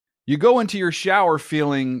You go into your shower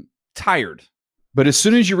feeling tired, but as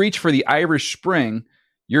soon as you reach for the Irish Spring,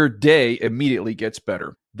 your day immediately gets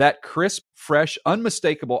better. That crisp, fresh,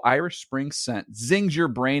 unmistakable Irish Spring scent zings your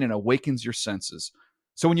brain and awakens your senses.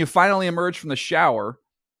 So when you finally emerge from the shower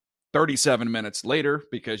 37 minutes later,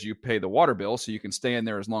 because you pay the water bill so you can stay in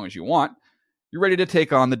there as long as you want, you're ready to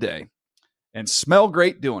take on the day and smell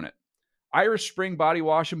great doing it. Irish Spring Body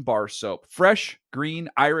Wash and Bar Soap. Fresh, green,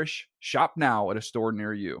 Irish. Shop now at a store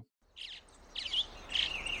near you.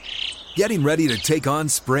 Getting ready to take on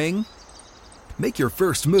spring? Make your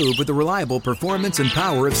first move with the reliable performance and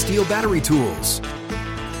power of Steel battery tools.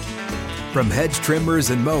 From hedge trimmers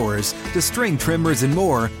and mowers to string trimmers and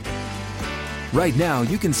more, right now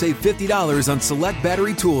you can save $50 on select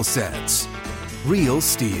battery tool sets. Real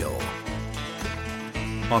Steel.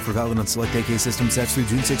 Offer valid on select AK system sets through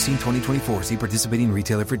June 16, 2024. See participating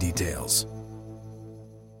retailer for details.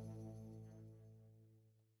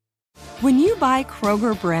 When you buy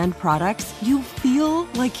Kroger brand products, you feel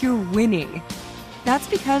like you're winning. That's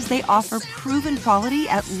because they offer proven quality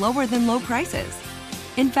at lower than low prices.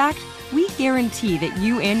 In fact, we guarantee that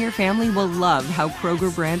you and your family will love how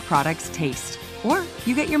Kroger brand products taste, or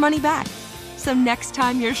you get your money back. So next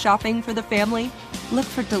time you're shopping for the family, look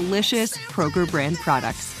for delicious Kroger brand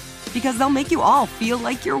products, because they'll make you all feel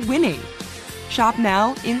like you're winning. Shop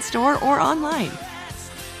now, in-store, or online.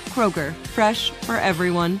 Kroger, fresh for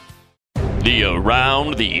everyone. The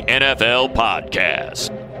Around the NFL podcast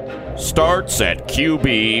starts at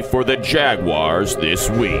QB for the Jaguars this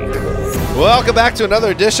week. Welcome back to another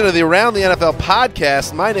edition of the Around the NFL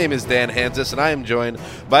podcast. My name is Dan Hansis, and I am joined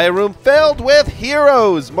by a room filled with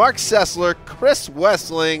heroes. Mark Sessler, Chris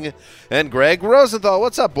Wessling, and Greg Rosenthal.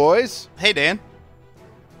 What's up, boys? Hey, Dan.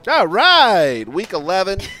 All right. Week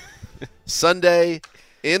 11, Sunday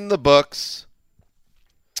in the books.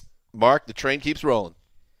 Mark, the train keeps rolling.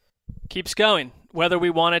 Keeps going, whether we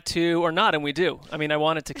want it to or not, and we do. I mean, I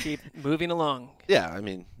want it to keep moving along. Yeah, I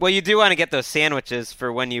mean. Well, you do want to get those sandwiches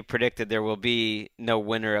for when you predicted there will be no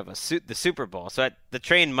winner of the Super Bowl. So the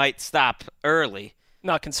train might stop early.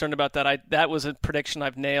 Not concerned about that. That was a prediction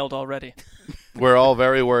I've nailed already. We're all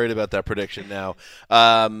very worried about that prediction now.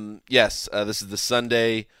 Yes, this is the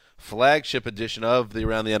Sunday flagship edition of the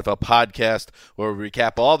Around the NFL podcast, where we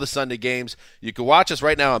recap all the Sunday games. You can watch us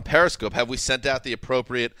right now on Periscope. Have we sent out the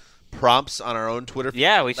appropriate prompts on our own Twitter feed?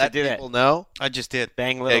 Yeah, we should do that. Let people know. I just did.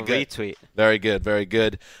 Bang little retweet. Very good, very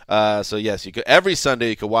good. So yes, you could every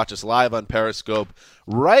Sunday you can watch us live on Periscope,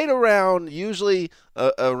 right around usually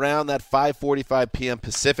around that 5:45 p.m.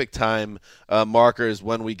 Pacific time markers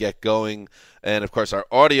when we get going, and of course our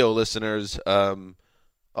audio listeners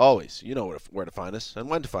always where to find us and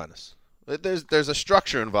when to find us. There's a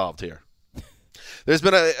structure involved here. There's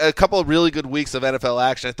been a couple of really good weeks of NFL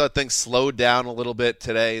action. I thought things slowed down a little bit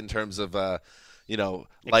today in terms of,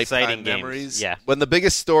 lifetime memories. Yeah. When the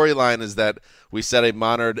biggest storyline is that we set a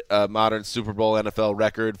modern Super Bowl NFL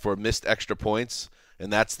record for missed extra points,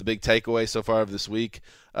 and that's the big takeaway so far of this week.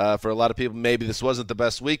 For a lot of people, maybe this wasn't the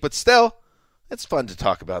best week, but still, it's fun to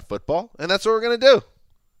talk about football, and that's what we're going to do.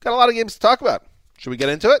 Got a lot of games to talk about. Should we get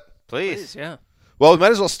into it? Please, yeah. Well, we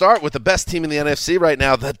might as well start with the best team in the NFC right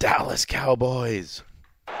now, the Dallas Cowboys.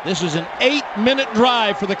 This is an 8-minute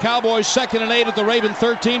drive for the Cowboys, 2nd and 8 at the Raven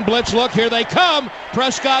 13. Blitz look, here they come.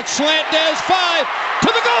 Prescott slant, Dez 5 to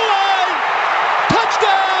the goal line.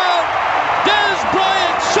 Touchdown! Dez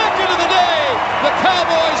Bryant, second of the day. The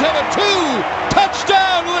Cowboys have a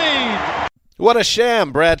 2-touchdown lead. What a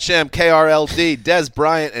sham. Brad Sham, KRLD, Dez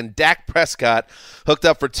Bryant, and Dak Prescott hooked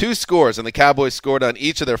up for 2 scores, and the Cowboys scored on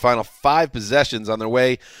each of their final 5 possessions on their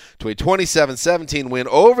way to a 27-17 win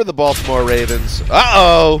over the Baltimore Ravens.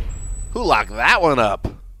 Uh-oh. Who locked that one up?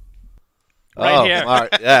 Right here.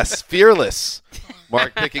 Mark, yes, fearless.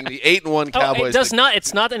 Mark picking the 8-1 Cowboys. It's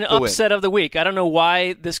not an upset of the week. I don't know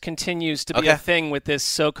why this continues to be a thing with this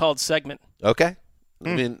so-called segment. Okay. I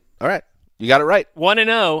mean, all right. You got it right.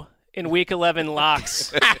 1-0 in Week 11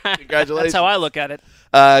 locks. Congratulations. That's how I look at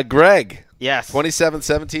it. Greg. Yes.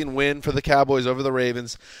 27-17 win for the Cowboys over the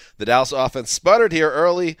Ravens. The Dallas offense sputtered here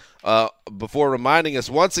early before reminding us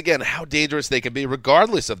once again how dangerous they can be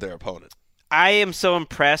regardless of their opponent. I am so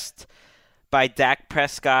impressed by Dak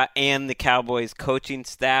Prescott and the Cowboys coaching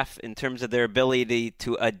staff in terms of their ability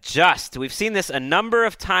to adjust. We've seen this a number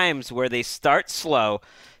of times where they start slow.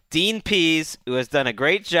 Dean Pease, who has done a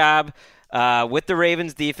great job with the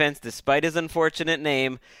Ravens defense despite his unfortunate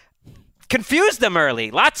name, confused them early.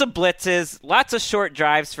 Lots of blitzes, lots of short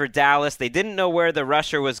drives for Dallas. They didn't know where the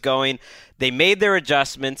rusher was going. They made their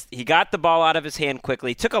adjustments. He got the ball out of his hand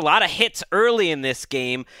quickly. Took a lot of hits early in this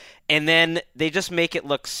game, and then they just make it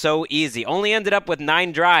look so easy. Only ended up with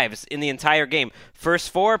 9 drives in the entire game. First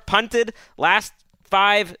 4 punted, last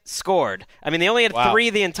 5 scored. I mean, they only had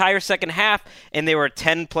 3 the entire second half, and they were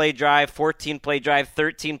 10-play drive, 14-play drive,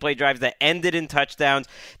 13-play drives that ended in touchdowns.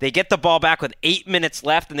 They get the ball back with 8 minutes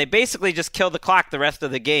left, and they basically just kill the clock the rest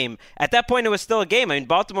of the game. At that point, it was still a game. I mean,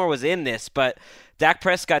 Baltimore was in this, but Dak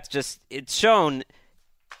Prescott's it's shown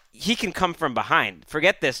he can come from behind.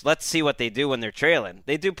 Forget this. Let's see what they do when they're trailing.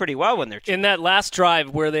 They do pretty well when they're trailing. In that last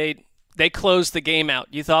drive where they closed the game out.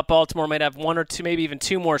 You thought Baltimore might have 1 or 2, maybe even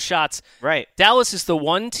 2 more shots. Right. Dallas is the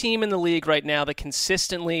one team in the league right now that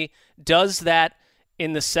consistently does that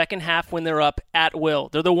in the second half when they're up at will.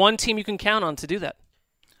 They're the one team you can count on to do that.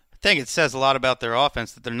 I think it says a lot about their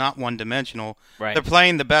offense that they're not one-dimensional. Right. They're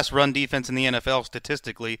playing the best run defense in the NFL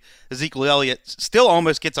statistically. Ezekiel Elliott still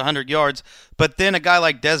almost gets 100 yards, but then a guy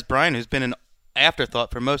like Dez Bryant, who's been an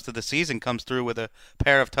afterthought for most of the season, comes through with a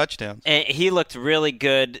pair of touchdowns. And he looked really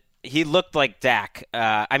good. He looked like Dak,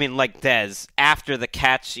 like Dez, after the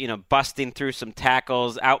catch, busting through some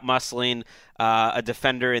tackles, out-muscling a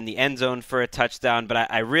defender in the end zone for a touchdown.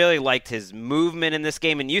 But I really liked his movement in this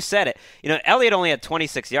game. And you said it. Elliott only had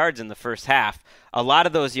 26 yards in the first half. A lot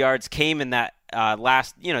of those yards came in that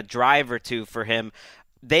last, drive or two for him.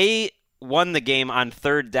 They won the game on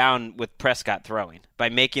third down with Prescott throwing by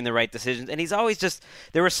making the right decisions. And he's always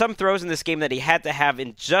there were some throws in this game that he had to have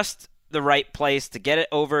in just the right place to get it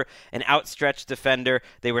over an outstretched defender.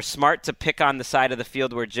 They were smart to pick on the side of the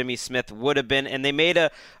field where Jimmy Smith would have been, and they made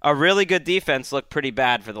a really good defense look pretty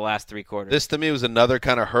bad for the last 3 quarters. This, to me, was another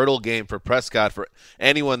kind of hurdle game for Prescott, for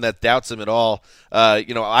anyone that doubts him at all.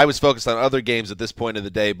 I was focused on other games at this point of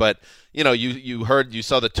the day, but you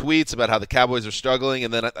saw the tweets about how the Cowboys are struggling,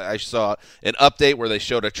 and then I saw an update where they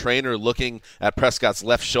showed a trainer looking at Prescott's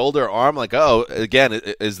left shoulder arm, like, oh, again,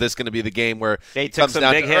 is this going to be the game where he comes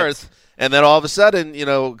down to earth? And then all of a sudden,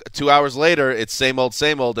 2 hours later, it's same old,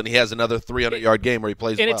 and he has another 300-yard game where he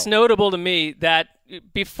plays well. And it's notable to me that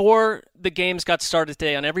before the games got started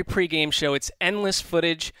today, on every pregame show, it's endless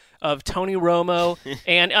footage of Tony Romo.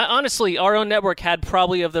 And honestly, our own network had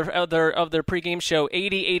probably of their pregame show,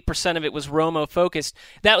 88% of it was Romo-focused.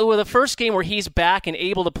 That was the first game where he's back and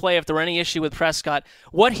able to play if there were any issue with Prescott.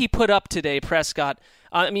 What he put up today, Prescott,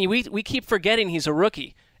 we keep forgetting he's a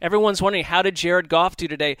rookie. Everyone's wondering, how did Jared Goff do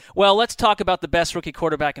today? Well, let's talk about the best rookie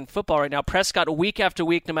quarterback in football right now. Prescott, week after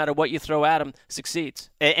week, no matter what you throw at him, succeeds.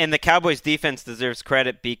 And the Cowboys' defense deserves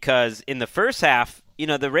credit because in the first half,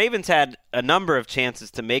 the Ravens had a number of chances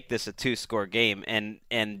to make this a 2-score game.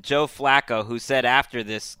 And Joe Flacco, who said after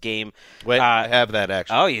this game... Wait, I have that,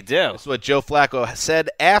 actually. Oh, you do? That's what Joe Flacco said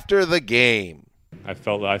after the game. I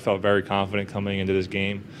felt very confident coming into this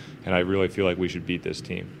game, and I really feel like we should beat this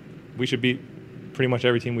team. We should beat pretty much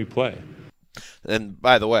every team we play. And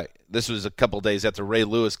by the way, this was a couple days after Ray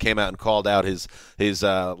Lewis came out and called out his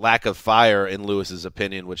lack of fire, in Lewis's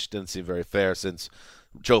opinion, which didn't seem very fair since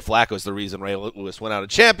Joe Flacco is the reason Ray Lewis went out a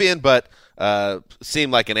champion, but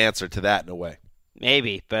seemed like an answer to that in a way.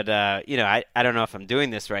 Maybe, but I don't know if I'm doing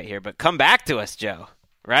this right here, but come back to us, Joe.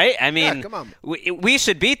 Right? I mean, yeah, come on. We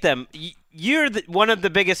should beat them. You're one of the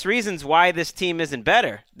biggest reasons why this team isn't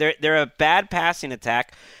better. They're a bad passing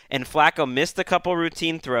attack, and Flacco missed a couple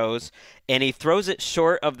routine throws, and he throws it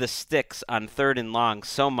short of the sticks on 3rd and long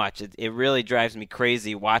so much. It really drives me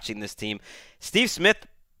crazy watching this team. Steve Smith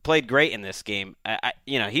played great in this game.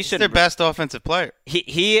 He should. He's their best offensive player.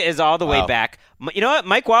 He is all the way back. You know what?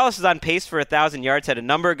 Mike Wallace is on pace for 1,000 yards. Had a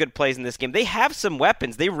number of good plays in this game. They have some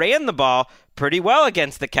weapons. They ran the ball pretty well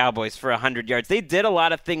against the Cowboys for 100 yards. They did a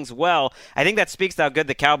lot of things well. I think that speaks to how good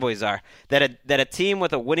the Cowboys are. That a team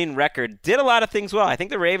with a winning record did a lot of things well. I think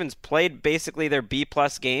the Ravens played basically their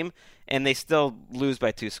B-plus game, and they still lose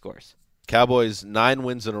by 2 scores. Cowboys 9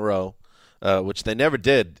 wins in a row. Which they never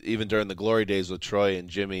did, even during the glory days with Troy and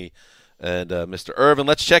Jimmy and Mr. Irvin.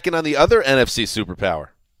 Let's check in on the other NFC superpower.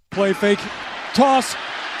 Play fake, toss.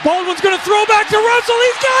 Baldwin's going to throw back to Russell.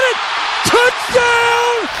 He's got it.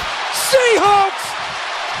 Touchdown, Seahawks.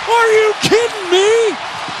 Are you kidding me?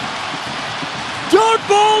 Doug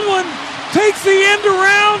Baldwin takes the end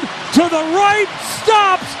around to the right,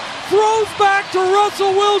 stops, throws back to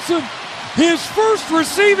Russell Wilson. His first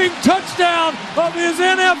receiving touchdown of his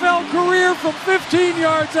NFL career from 15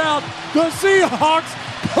 yards out. The Seahawks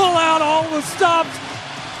pull out all the stops.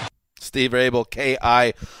 Steve Rabel,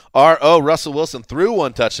 K-I-R-O. Russell Wilson threw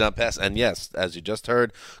one touchdown pass, and yes, as you just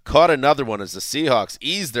heard, caught another one as the Seahawks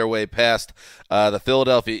eased their way past the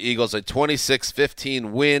Philadelphia Eagles. A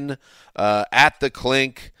 26-15 win at the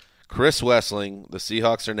Clink. Chris Wessling, the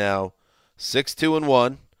Seahawks are now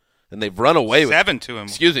 6-2-1. And they've run away with 7-2-1.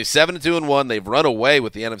 Excuse me, 7-2-1. They've run away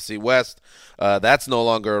with the NFC West. That's no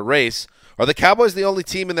longer a race. Are the Cowboys the only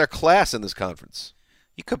team in their class in this conference?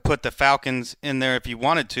 You could put the Falcons in there if you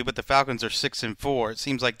wanted to, but the Falcons are 6-4. It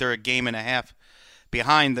seems like they're a game and a half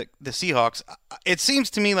behind the Seahawks. It seems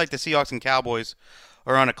to me like the Seahawks and Cowboys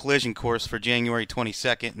are on a collision course for January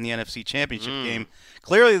 22nd in the NFC Championship game.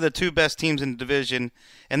 Clearly the two best teams in the division,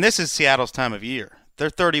 and this is Seattle's time of year. They're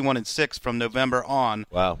 31-6 from November on.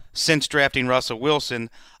 Wow. Since drafting Russell Wilson.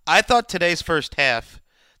 I thought today's first half,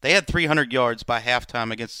 they had 300 yards by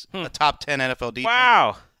halftime against a top 10 NFL defense.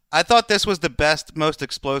 Wow. I thought this was the best, most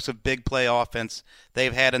explosive big play offense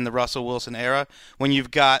they've had in the Russell Wilson era. When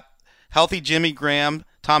you've got healthy Jimmy Graham,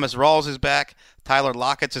 Thomas Rawls is back, Tyler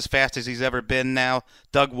Lockett's as fast as he's ever been now,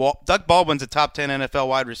 Doug Baldwin's a top 10 NFL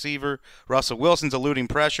wide receiver, Russell Wilson's eluding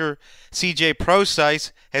pressure, C.J.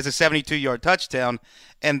 Prosise has a 72-yard touchdown,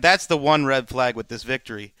 and that's the one red flag with this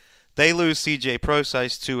victory. They lose C.J.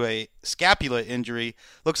 Prosise to a scapula injury.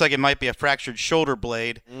 Looks like it might be a fractured shoulder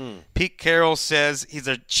blade. Pete Carroll says he's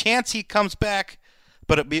a chance he comes back,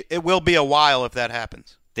 but it will be a while if that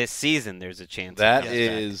happens. This season, there's a chance. That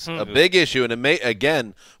is a big issue. And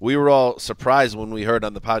again, we were all surprised when we heard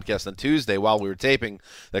on the podcast on Tuesday while we were taping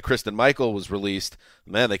that Kristen Michael was released.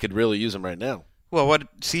 Man, they could really use him right now. Well, what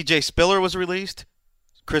C.J. Spiller was released.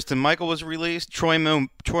 Kristen Michael was released. Troy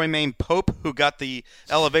Maine Pope, who got the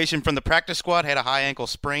elevation from the practice squad, had a high ankle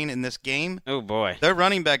sprain in this game. Oh, boy. Their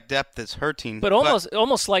running back depth is hurting. But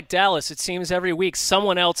almost like Dallas, it seems every week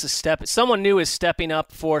someone new is stepping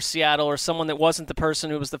up for Seattle, or someone that wasn't the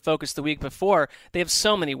person who was the focus the week before. They have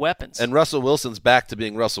so many weapons. And Russell Wilson's back to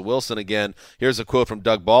being Russell Wilson again. Here's a quote from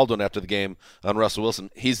Doug Baldwin after the game on Russell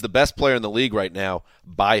Wilson. He's the best player in the league right now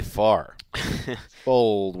by far.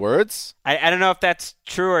 Bold words. I don't know if that's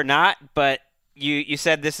true or not, but you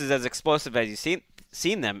said this is as explosive as you've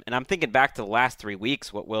seen them, and I'm thinking back to the last 3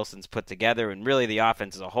 weeks, what Wilson's put together, and really the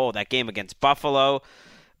offense as a whole. That game against Buffalo,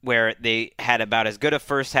 where they had about as good a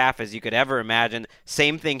first half as you could ever imagine.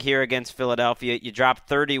 Same thing here against Philadelphia. You dropped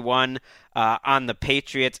 31 on the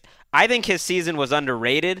Patriots. I think his season was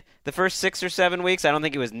underrated the first 6 or 7 weeks. I don't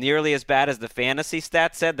think it was nearly as bad as the fantasy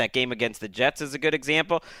stats said. That game against the Jets is a good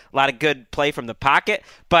example. A lot of good play from the pocket.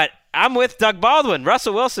 But I'm with Doug Baldwin.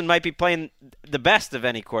 Russell Wilson might be playing the best of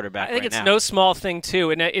any quarterback right now. I think it's no small thing, too.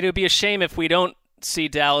 And it would be a shame if we don't see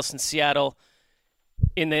Dallas and Seattle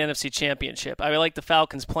in the NFC Championship. I like the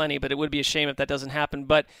Falcons plenty, but it would be a shame if that doesn't happen.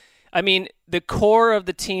 But I mean, the core of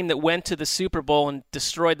the team that went to the Super Bowl and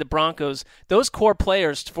destroyed the Broncos, those core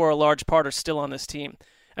players, for a large part, are still on this team.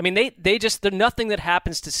 I mean, nothing that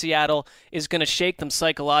happens to Seattle is going to shake them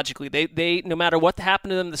psychologically. They no matter what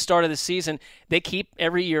happened to them at the start of the season, they keep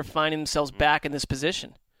every year finding themselves back in this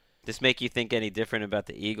position. Does this make you think any different about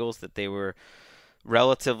the Eagles, that they were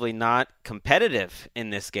relatively not competitive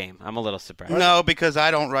in this game? I'm a little surprised. No, because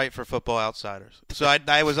I don't write for Football Outsiders. So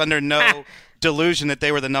I was under no delusion that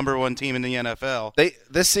they were the number one team in the NFL.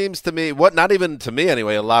 This seems to me, not even to me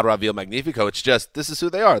anyway, a La Raville Magnifico. It's just, this is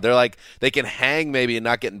who they are. They're like, they can hang maybe and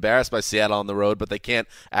not get embarrassed by Seattle on the road, but they can't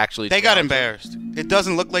actually. They got embarrassed. It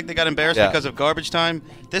doesn't look like they got embarrassed because of garbage time.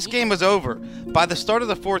 This game was over. By the start of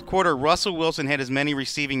the fourth quarter, Russell Wilson had as many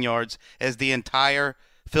receiving yards as the entire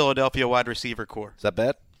Philadelphia wide receiver core. Is that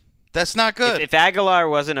bad? That's not good. If Aguilar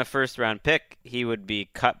wasn't a first-round pick, he would be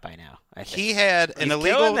cut by now, I think. He had an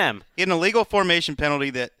illegal formation penalty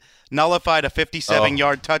that nullified a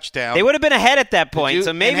 57-yard touchdown. They would have been ahead at that point,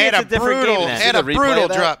 so maybe it's a different game then. Had a brutal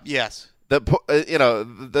drop, yes.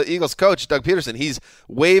 The Eagles coach, Doug Peterson, he's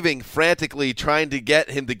waving frantically, trying to get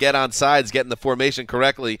him to get on sides, getting the formation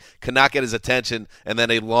correctly, cannot get his attention, and then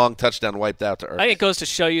a long touchdown wiped out to earth. I think it goes to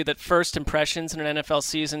show you that first impressions in an NFL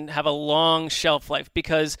season have a long shelf life,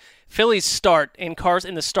 because Philly's start in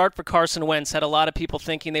the start for Carson Wentz had a lot of people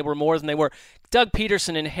thinking they were more than they were. Doug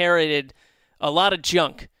Peterson inherited a lot of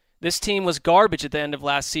junk. This team was garbage at the end of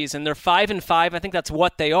last season. They're 5-5. I think that's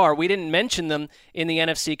what they are. We didn't mention them in the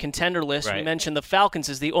NFC contender list. Right. We mentioned the Falcons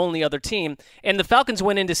as the only other team. And the Falcons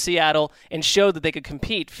went into Seattle and showed that they could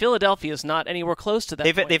compete. Philadelphia is not anywhere close to that.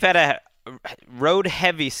 They've had a road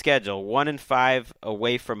heavy schedule, 1-5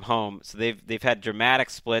 away from home. So they've had dramatic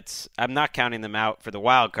splits. I'm not counting them out for the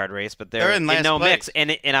wild card race, but they're in no mix.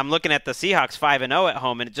 And I'm looking at the Seahawks 5-0 at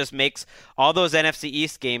home, and it just makes all those NFC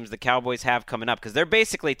East games the Cowboys have coming up, because they're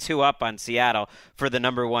basically 2 up on Seattle for the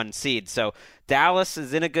number 1 seed. So Dallas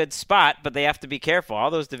is in a good spot, but they have to be careful.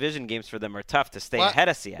 All those division games for them are tough to stay ahead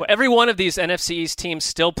of Seattle. Well, every one of these NFC East teams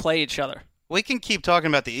still play each other. We can keep talking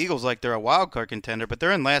about the Eagles like they're a wild card contender, but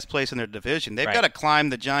they're in last place in their division. They've got to climb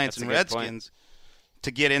the Giants and Redskins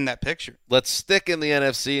to get in that picture. Let's stick in the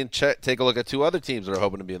NFC and take a look at 2 other teams that are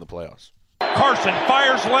hoping to be in the playoffs. Carson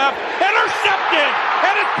fires left, intercepted,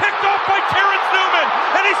 and it's picked off by Terrence Newman,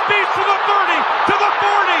 and he speeds to the 30, to the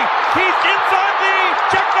 40. He's inside the,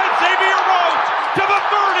 check that, Xavier Rhodes, to the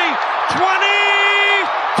 30,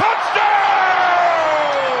 20, touchdown!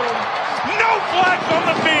 No flags on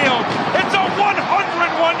the field. It's a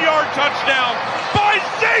 101-yard touchdown by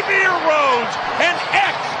Xavier Rhodes, and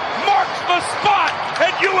X marks the spot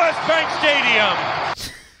at U.S. Bank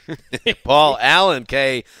Stadium. Paul Allen,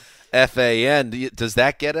 KFAN. Does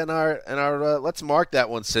that get in our let's mark that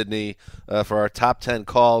one, Sydney, for our top 10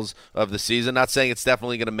 calls of the season. Not saying it's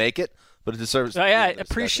definitely going to make it, but it deserves. I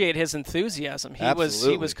appreciate his enthusiasm. He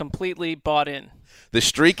was completely bought in. The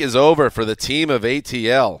streak is over for the team of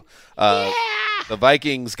ATL. The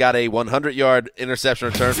Vikings got a 100-yard interception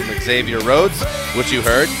return from Xavier Rhodes, which you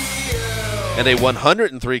heard, and a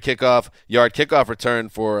 103-yard kickoff return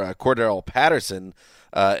for Cordell Patterson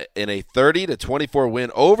in a 30-24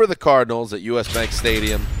 win over the Cardinals at U.S. Bank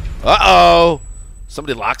Stadium. Uh-oh.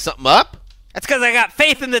 Somebody locked something up? That's because I got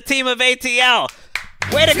faith in the team of ATL.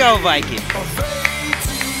 Way to go, Vikings.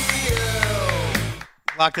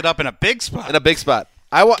 Locked it up in a big spot.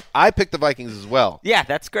 I picked the Vikings as well. Yeah,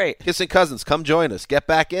 that's great. Kissing Cousins, come join us. Get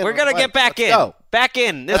back in. We're going to get back in. Go. Back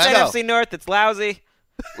in. This NFC North, it's lousy.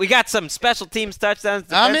 We got some special teams touchdowns,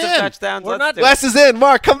 defensive touchdowns. Les is in.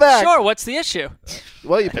 Mark, come back. Sure, what's the issue?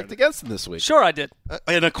 Well, you picked against them this week. Sure, I did.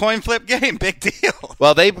 In a coin flip game, big deal.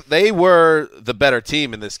 Well, they were the better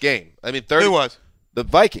team in this game. I mean, who was? The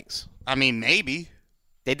Vikings. I mean, maybe.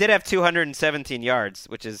 They did have 217 yards,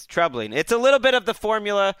 which is troubling. It's a little bit of the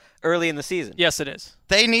formula early in the season. Yes, it is.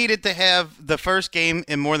 They needed to have the first game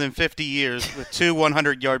in more than 50 years with 2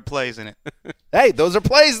 100-yard plays in it. Hey, those are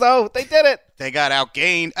plays, though. They did it. They got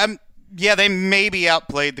outgained. Yeah, they maybe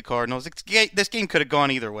outplayed the Cardinals. This game could have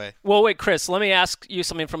gone either way. Well, wait, Chris, let me ask you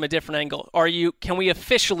something from a different angle. Can we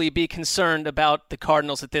officially be concerned about the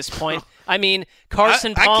Cardinals at this point? I mean,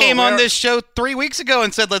 Carson Palmer. I came on this show 3 weeks ago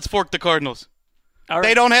and said let's fork the Cardinals. Right.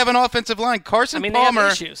 They don't have an offensive line. Carson Palmer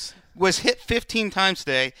issues. Was hit 15 times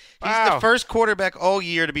today. He's the first quarterback all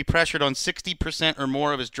year to be pressured on 60% or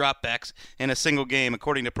more of his dropbacks in a single game,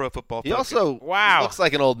 according to Pro Football Focus. He also looks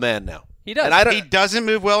like an old man now. He does. And he doesn't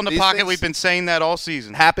move well in the pocket. We've been saying that all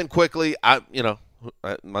season. Happen quickly.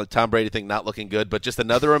 My Tom Brady thing not looking good, but just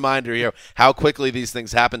another reminder here how quickly these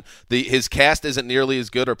things happen. His cast isn't nearly as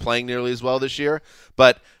good or playing nearly as well this year,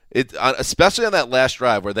 but especially on that last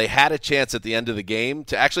drive where they had a chance at the end of the game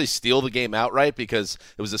to actually steal the game outright because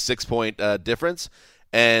it was a 6-point difference,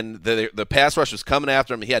 and the pass rush was coming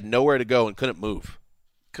after him. He had nowhere to go and couldn't move.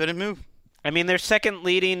 I mean, their second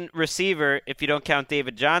leading receiver, if you don't count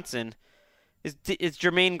David Johnson, is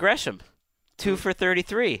Jermaine Gresham. 2 for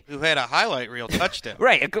 33. Who had a highlight reel touchdown.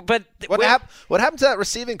 Right, but what happened to that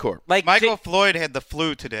receiving corps? Like Michael Floyd had the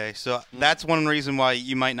flu today, so that's one reason why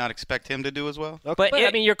you might not expect him to do as well. Okay. But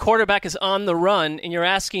I mean, your quarterback is on the run, and you're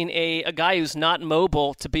asking a guy who's not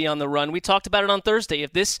mobile to be on the run. We talked about it on Thursday.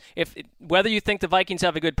 Whether you think the Vikings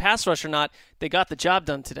have a good pass rush or not, they got the job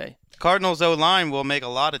done today. Cardinals O-line will make a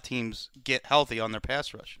lot of teams get healthy on their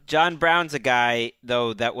pass rush. John Brown's a guy,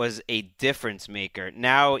 though, that was a difference maker.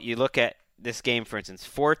 Now you look at this game, for instance,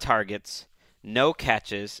 4 targets, no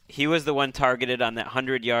catches. He was the one targeted on that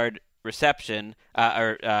 100-yard reception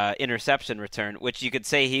interception return, which you could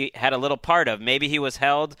say he had a little part of. Maybe he was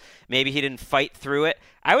held. Maybe he didn't fight through it.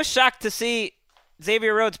 I was shocked to see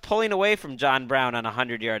Xavier Rhodes pulling away from John Brown on a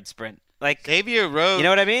 100-yard sprint. Like Xavier Rhodes. You know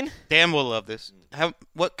what I mean? Dan will love this.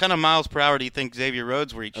 What kind of miles per hour do you think Xavier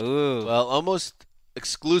Rhodes reached? Ooh. Well, almost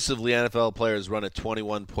exclusively NFL players run at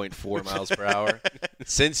 21.4 miles per hour.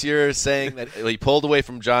 Since you're saying that he pulled away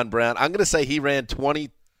from John Brown, I'm going to say he ran 21.9.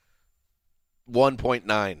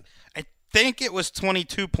 I think it was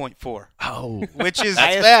 22.4. Oh, which is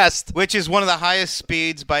that's fast. Which is one of the highest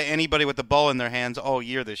speeds by anybody with the ball in their hands all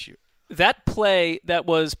year this year. That play that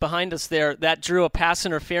was behind us there, that drew a pass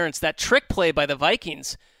interference, that trick play by the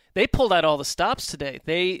Vikings, they pulled out all the stops today.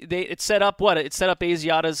 It set up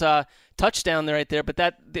Asiata's touchdown there right there, but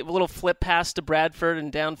the little flip pass to Bradford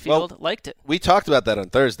and downfield, liked it. We talked about that on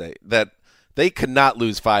Thursday, that They could not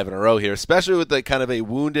lose 5 in a row here, especially with the kind of a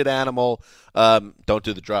wounded animal. Don't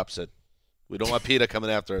do the drop, Sid. We don't want PETA coming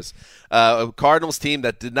after us. A Cardinals team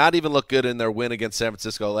that did not even look good in their win against San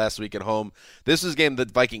Francisco last week at home. This was a game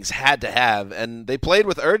that Vikings had to have, and they played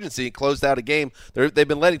with urgency and closed out a game. They've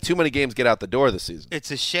been letting too many games get out the door this season.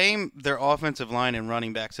 It's a shame their offensive line and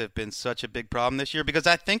running backs have been such a big problem this year, because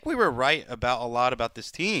I think we were right about a lot about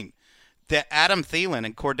this team. That Adam Thielen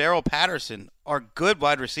and Cordero Patterson are good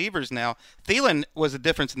wide receivers now. Thielen was a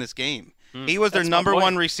difference in this game. He was their number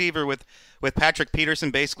one receiver with Patrick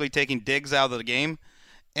Peterson basically taking Diggs out of the game.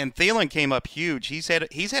 And Thielen came up huge. He's had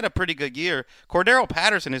a pretty good year. Cordero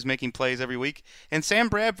Patterson is making plays every week. And Sam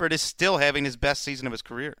Bradford is still having his best season of his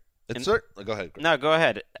career. Go ahead. No, go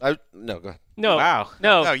ahead. No, go ahead. No. Wow.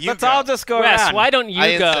 No. Let's all just go Wes, around. why don't you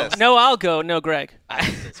I go? insist. No, I'll go. No, Greg.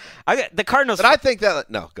 The Cardinals. But I think that –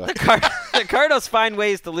 no, go ahead. The Cardinals find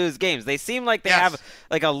ways to lose games. They seem like they have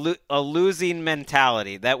like a losing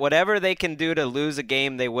mentality, that whatever they can do to lose a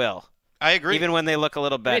game, they will. I agree. Even when they look a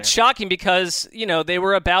little better. It's shocking because, they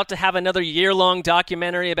were about to have another year-long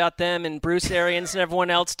documentary about them and Bruce Arians and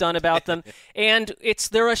everyone else done about them. And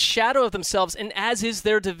they're a shadow of themselves, and as is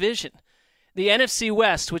their division. The NFC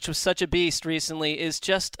West, which was such a beast recently, is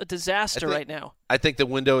just a disaster right now. I think the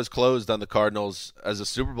window is closed on the Cardinals as a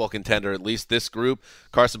Super Bowl contender, at least this group.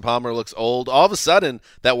 Carson Palmer looks old. All of a sudden,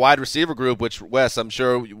 that wide receiver group, which, Wes, I'm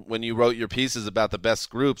sure when you wrote your pieces about the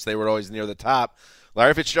best groups, they were always near the top.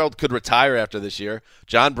 Larry Fitzgerald could retire after this year.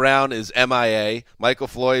 John Brown is MIA. Michael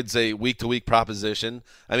Floyd's a week-to-week proposition.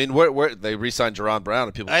 I mean, they re-signed Jerron Brown,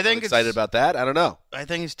 and people are excited about that. I don't know. I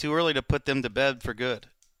think it's too early to put them to bed for good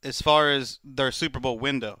as far as their Super Bowl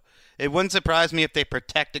window. It wouldn't surprise me if they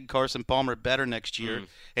protected Carson Palmer better next year,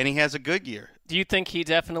 and he has a good year. Do you think he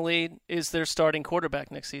definitely is their starting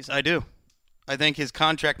quarterback next season? I do. I think his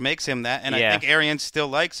contract makes him that, and I think Arians still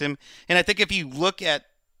likes him. And I think if you look at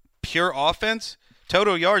pure offense,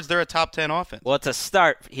 total yards, they're a top 10 offense. Well, it's a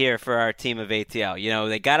start here for our team of ATL.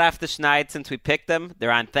 They got off the schneid since we picked them. They're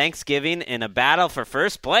on Thanksgiving in a battle for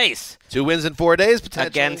first place. 2 wins in 4 days, potentially.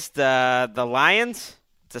 Against the Lions.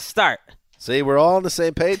 It's a start. See, we're all on the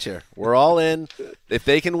same page here. We're all in. If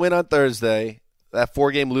they can win on Thursday, that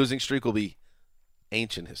 4-game losing streak will be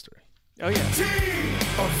ancient history. Oh, yeah.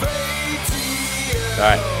 All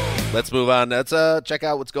right, let's move on. Let's check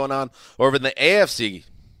out what's going on over in the AFC.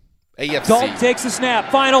 Dalton takes the snap.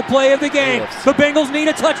 Final play of the game. AFC. The Bengals need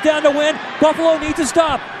a touchdown to win. Buffalo needs a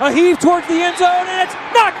stop. A heave towards the end zone, and it's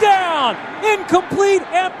knocked down. Incomplete,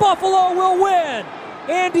 and Buffalo will win.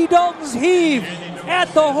 Andy Dalton's heave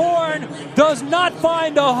at the horn does not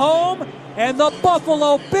find a home, and the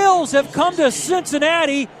Buffalo Bills have come to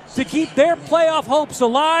Cincinnati to keep their playoff hopes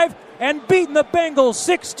alive and beaten the Bengals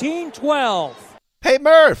 16-12. Hey,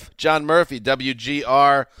 Murph. John Murphy,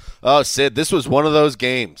 WGR. Oh, Sid, this was one of those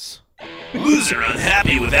games. Loser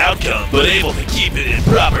unhappy with outcome, but able to keep it in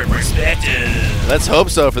proper perspective. Let's hope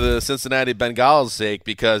so for the Cincinnati Bengals' sake,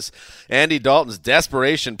 because Andy Dalton's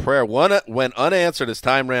desperation prayer went unanswered as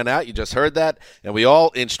time ran out. You just heard that, and we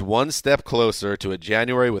all inched one step closer to a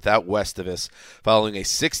January without Westivus, following a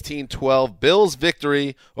 16-12 Bills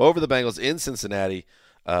victory over the Bengals in Cincinnati.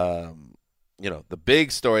 The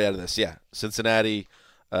big story out of this, Cincinnati.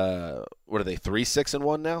 What are they?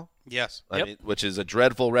 3-6-1 now? Yes. I mean, which is a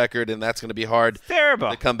dreadful record, and that's going to be hard.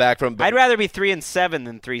 Terrible To come back from. I'd rather be 3-7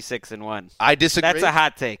 than 3-6-1. I disagree. That's a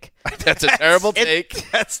hot take. That's a terrible take.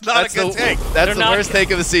 That's not a good take. That's the worst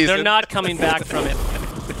take of the season. They're not coming back from it.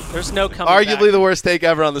 There's no coming Arguably back. the worst take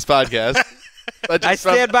ever on this podcast. I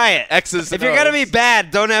stand by it. X's if you're going to be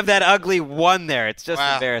bad, don't have that ugly 1 there. It's just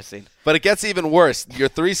embarrassing. But it gets even worse. You're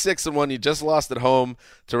 3-6-1. You just lost at home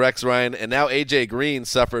to Rex Ryan, and now A.J. Green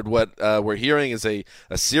suffered what we're hearing is a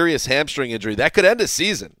serious hamstring injury. That could end his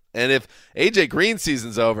season. And if A.J. Green's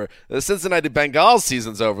season's over, the Cincinnati Bengals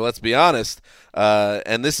season's over, let's be honest.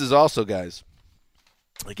 And this is also, guys,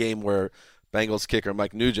 a game where Bengals kicker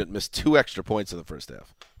Mike Nugent missed 2 extra points in the first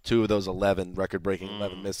half. 2 of those 11, record-breaking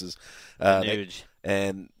 11 misses.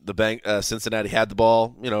 And the Cincinnati had the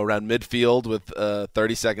ball, around midfield with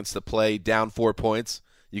 30 seconds to play, down 4 points.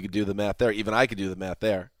 You could do the math there. Even I could do the math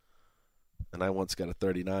there. And I once got a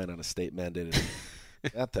 39 on a state-mandated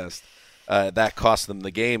math test. That cost them the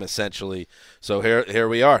game, essentially. So here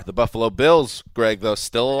we are. The Buffalo Bills, Greg, though,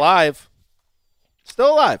 still alive.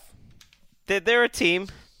 Still alive. They're a team.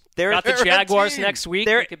 Got the Jaguars next week.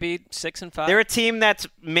 They could be 6-5. They're a team that's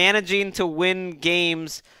managing to win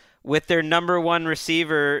games with their number one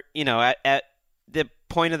receiver. At the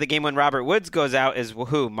point of the game when Robert Woods goes out is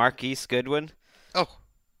who? Marquise Goodwin. Oh,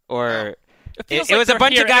 or it was a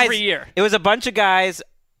bunch of guys. Every year. It was a bunch of guys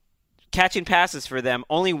catching passes for them,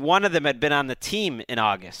 only one of them had been on the team in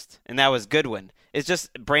August, and that was Goodwin. It's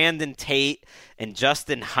just Brandon Tate and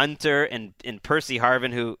Justin Hunter and Percy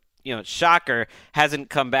Harvin, who, shocker, hasn't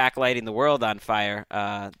come back lighting the world on fire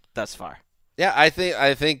thus far. Yeah, I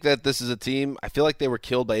think that this is a team. I feel like they were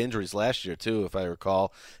killed by injuries last year too, if I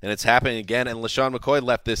recall, and it's happening again. And LaShawn McCoy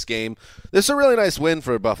left this game. This is a really nice win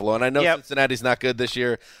for Buffalo, and I know Cincinnati's not good this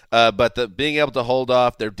year, but being able to hold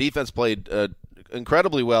off, their defense played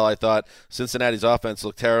incredibly well. I thought Cincinnati's offense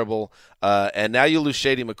looked terrible, and now you lose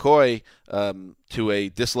Shady McCoy to a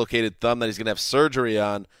dislocated thumb that he's going to have surgery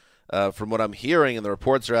on. From what I'm hearing, and the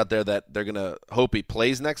reports are out there that they're going to hope he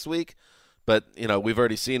plays next week. But, we've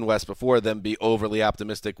already seen West before them be overly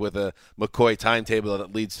optimistic with a McCoy timetable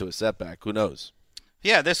that leads to a setback. Who knows?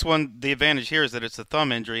 Yeah, this one, the advantage here is that it's a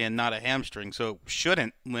thumb injury and not a hamstring, so it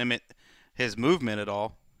shouldn't limit his movement at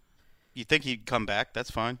all. You think he'd come back,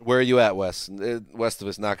 that's fine. Where are you at, Wes? West of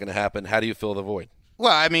it's not going to happen. How do you fill the void?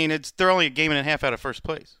 Well, I mean, they're only a game and a half out of first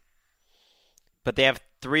place. But they have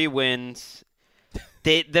 3 wins.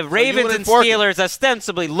 The Ravens and Steelers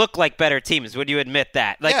ostensibly look like better teams. Would you admit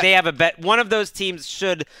that? They have a bet. One of those teams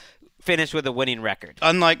should finish with a winning record.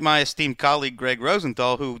 Unlike my esteemed colleague Greg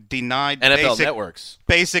Rosenthal, who denied NFL networks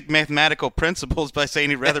basic mathematical principles by saying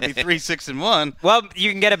he'd rather be 3-6-1. Well, you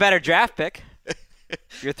can get a better draft pick.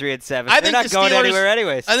 You're 3-7. They're not going anywhere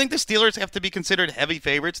anyways. I think the Steelers have to be considered heavy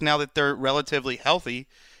favorites now that they're relatively healthy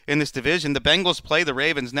in this division. The Bengals play the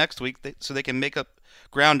Ravens next week, so they can make up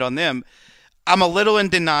ground on them. I'm a little in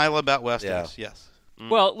denial about West Coast, yes.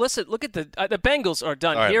 Well, listen, look at the Bengals are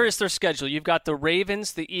done. All right, Here is their schedule. You've got the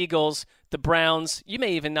Ravens, the Eagles, the Browns. You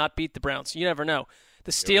may even not beat the Browns. You never know.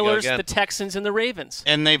 The Steelers, the Texans, and the Ravens.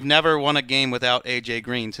 And they've never won a game without A.J.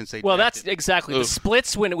 Green since they Well, that's exactly. The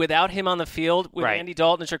splits without him on the field with Andy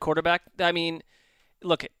Dalton as your quarterback. I mean,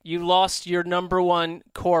 look, you lost your number one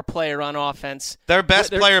core player on offense. Their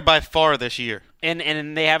best player by far this year.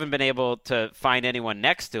 And they haven't been able to find anyone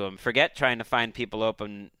next to him. Forget trying to find people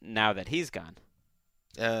open now that he's gone.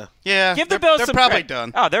 Yeah. Give the Bills they're some probably credit.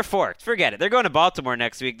 done. Oh, they're forked. Forget it. They're going to Baltimore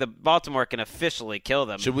next week. The Baltimore can officially kill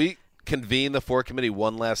them. Should we convene the 4 committee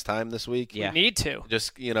one last time this week? Yeah. We need to.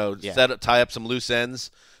 Just, tie up some loose ends.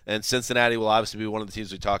 And Cincinnati will obviously be one of the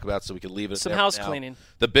teams we talk about, so we can leave it some there house for now. cleaning.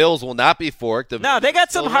 The Bills will not be forked. No, they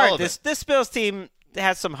got some heart. Relevant. This Bills team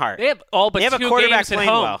has some heart. They have all but they have 2 a quarterback games at playing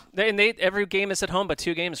home. well. Every game is at home, but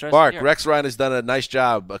 2 games the rest Mark, of the year. Rex Ryan has done a nice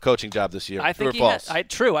job, a coaching job this year. I think True or false?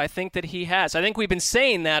 True. I think that he has. I think we've been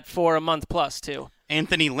saying that for a month plus, too.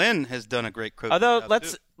 Anthony Lynn has done a great coaching Although, job,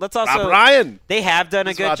 let's also Rob Ryan. They have done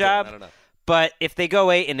a good job. I don't know. But if they go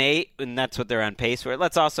 8-8, and that's what they're on pace for,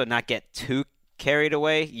 let's also not get too carried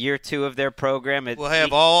away. Year 2 of their program. We'll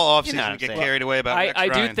have all offseason to get carried away about Rex I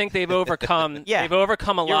Ryan. do think they've overcome. They've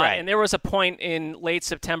overcome a lot. right. And there was a point in late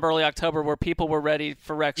September, early October, where people were ready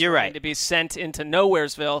for Rex Ryan to be sent into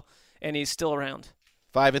Nowheresville, and he's still around.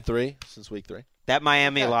 5-3 since week 3. That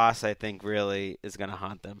Miami loss, I think, really is going to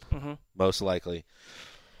haunt them. Mm-hmm. Most likely.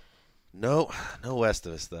 No West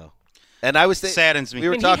of us though. And I was thinking, saddens me. We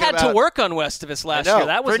were he talking had about, to work on Westivus last year.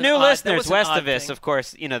 That was for new listeners. Westivus, Westivus, of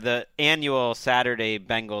course, the annual Saturday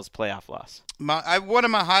Bengals playoff loss. One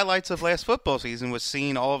of my highlights of last football season was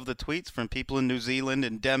seeing all of the tweets from people in New Zealand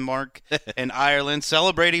and Denmark and Ireland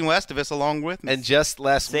celebrating Westivus along with me. And just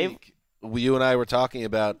last week, you and I were talking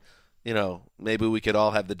about, maybe we could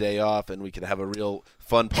all have the day off and we could have a real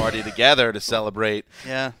fun party together to celebrate.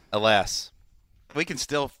 Yeah. Alas. We can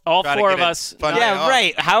still all try 4 to of get us. Yeah,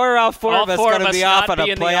 right. How are all 4 of us going to be off on a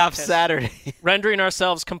playoff Saturday? Rendering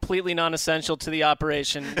ourselves completely non-essential to the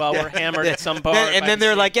operation while we're hammered at some bar. And then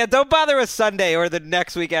they're like, don't bother with Sunday or the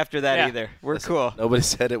next week after that either. We're cool. Nobody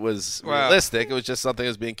said it was realistic. It was just something that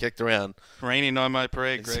was being kicked around. Raining on my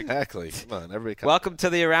parade, Greg. Exactly. Come on, everybody. Welcome to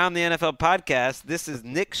the Around the NFL podcast. This is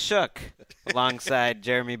Nick Shook alongside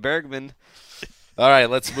Jeremy Bergman. All right,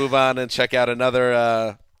 let's move on and check out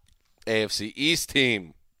another AFC East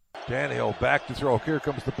team. Tannehill back to throw. Here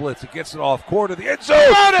comes the blitz. He gets it off corner of the end zone.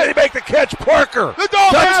 They make the catch. Parker. The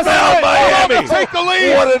Dolphins touchdown Miami. Take the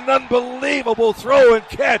lead. What an unbelievable throw and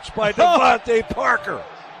catch by Devontae Parker.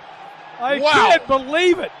 I can't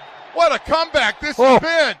believe it. What a comeback this has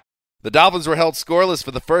been. The Dolphins were held scoreless for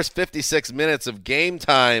the first 56 minutes of game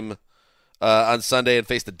time on Sunday and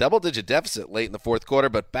faced a double-digit deficit late in the fourth quarter,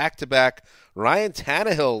 but back-to-back Ryan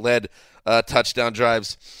Tannehill led touchdown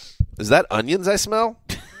drives. Is that onions I smell?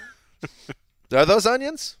 Are those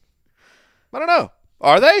onions? I don't know.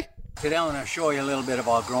 Are they? Today I'm going to show you a little bit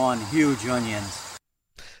about growing huge onions.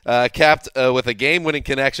 Capped with a game-winning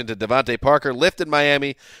connection to Devontae Parker, lifted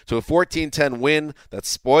Miami to a 14-10 win that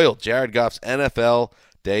spoiled Jared Goff's NFL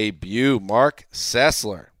debut. Mark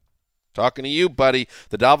Sessler. Talking to you, buddy.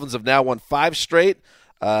 The Dolphins have now won 5 straight,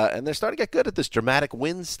 and they're starting to get good at this dramatic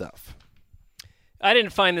win stuff. I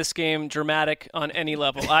didn't find this game dramatic on any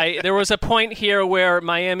level. There was a point here where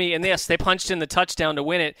Miami, and yes, they punched in the touchdown to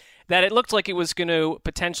win it, that it looked like it was going to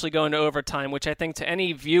potentially go into overtime, which I think to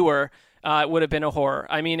any viewer would have been a horror.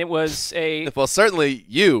 I mean, it was a... Well, certainly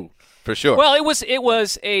you, for sure. Well, it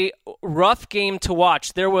was a rough game to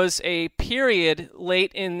watch. There was a period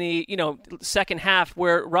late in the second half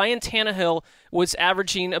where Ryan Tannehill was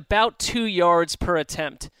averaging about 2 yards per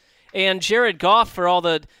attempt. And Jared Goff, for all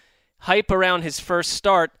the hype around his first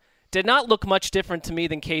start, did not look much different to me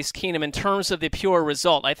than Case Keenum in terms of the pure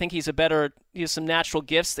result. I think he has some natural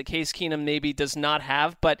gifts that Case Keenum maybe does not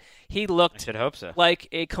have, but he looked I should hope so. like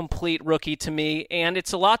a complete rookie to me, and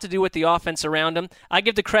it's a lot to do with the offense around him. I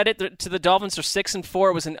give the credit to the Dolphins. They're 6-4.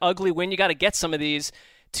 It was an ugly win. You got to get some of these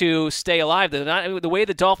to stay alive. The way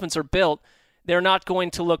the Dolphins are built, they're not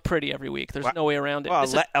going to look pretty every week. There's no way around it. Well,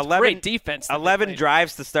 It's a great defense. 11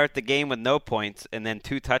 drives to start the game with no points, and then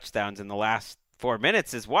 2 touchdowns in the last 4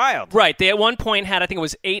 minutes is wild. Right. They at one point had, I think it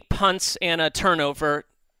was 8 punts and a turnover,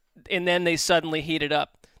 and then they suddenly heated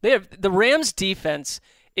up. The Rams' defense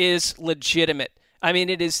is legitimate. I mean,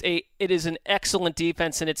 it is an excellent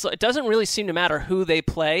defense, and it doesn't really seem to matter who they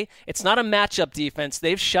play. It's not a matchup defense.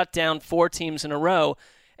 They've shut down 4 teams in a row.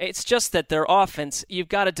 It's just that their offense, you've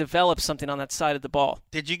got to develop something on that side of the ball.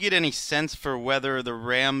 Did you get any sense for whether the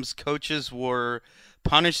Rams coaches were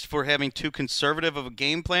punished for having too conservative of a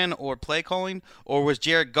game plan or play calling, or was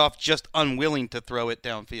Jared Goff just unwilling to throw it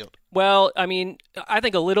downfield? Well, I mean, I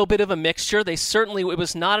think a little bit of a mixture. It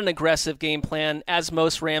was not an aggressive game plan, as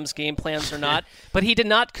most Rams game plans are not, but he did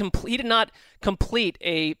not complete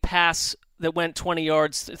a pass that went 20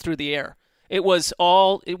 yards through the air. It wasn't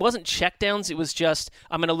checkdowns. It was just,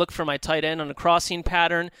 I'm going to look for my tight end on a crossing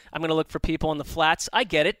pattern. I'm going to look for people on the flats. I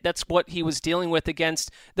get it. That's what he was dealing with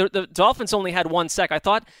against. The Dolphins only had 1 sack. I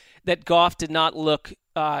thought that Goff did not look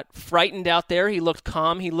frightened out there. He looked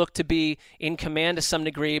calm. He looked to be in command to some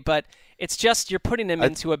degree, but it's just you're putting him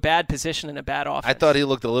into a bad position and a bad offense. I thought he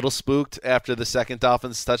looked a little spooked after the second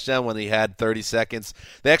Dolphins touchdown when he had 30 seconds.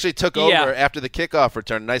 They actually took over after the kickoff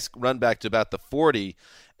return. Nice run back to about the 40.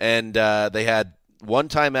 And they had 1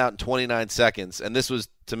 timeout in 29 seconds. And this was,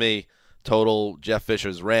 to me, total Jeff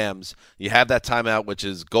Fisher's Rams. You have that timeout, which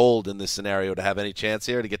is gold in this scenario to have any chance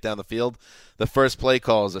here to get down the field. The first play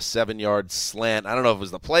call is a 7-yard slant. I don't know if it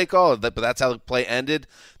was the play call, but that's how the play ended.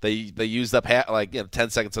 They used up 10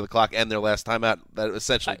 seconds of the clock and their last timeout. That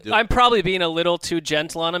essentially. I'm probably being a little too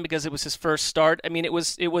gentle on him because it was his first start. I mean, it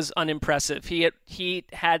was unimpressive. He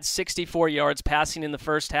had 64 yards passing in the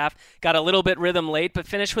first half. Got a little bit rhythm late, but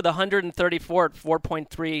finished with 134 at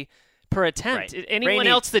 4.3 per attempt. Right. Anyone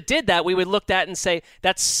else that did that, we would look at and say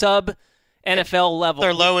that's sub NFL level.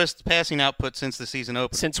 Their lowest passing output since the season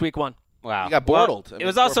opened. Since week 1. Wow. You got bortled. Well, it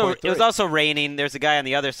was also raining. There's a guy on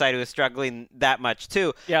the other side who was struggling that much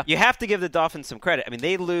too. Yeah. You have to give the Dolphins some credit. I mean,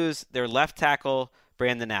 they lose their left tackle,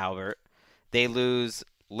 Brandon Albert. They lose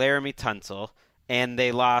Laramie Tunsil, and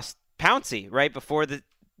they lost Pouncey right before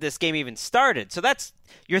this game even started. So that's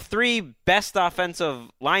your 3 best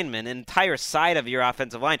offensive linemen, an entire side of your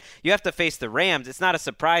offensive line. You have to face the Rams. It's not a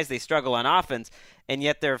surprise they struggle on offense, and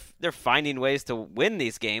yet they're finding ways to win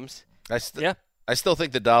these games. I still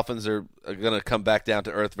think the Dolphins are going to come back down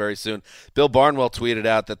to earth very soon. Bill Barnwell tweeted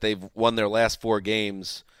out that they've won their last 4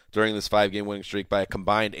 games during this 5-game winning streak by a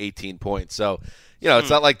combined 18 points. So, it's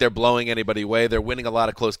not like they're blowing anybody away. They're winning a lot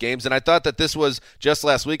of close games. And I thought that this was, just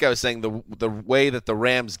last week I was saying, the way that the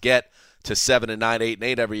Rams get to 7-9,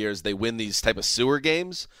 8-8 every year is they win these type of sewer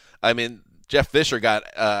games. I mean, Jeff Fisher got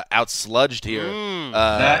out-sludged here.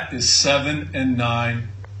 That is 7-9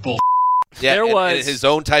 bull. Yeah, there was in his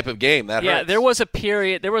own type of game. That hurts. There was a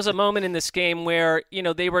period. There was a moment in this game where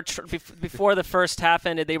they were before the first half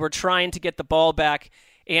ended. They were trying to get the ball back,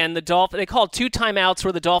 and the Dolphins. They called 2 timeouts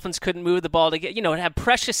where the Dolphins couldn't move the ball to get have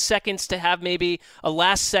precious seconds to have maybe a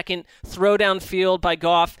last-second throw downfield by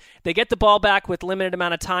Goff. They get the ball back with limited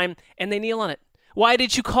amount of time, and they kneel on it. Why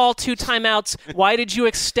did you call 2 timeouts? Why did you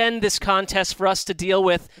extend this contest for us to deal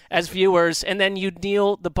with as viewers, and then you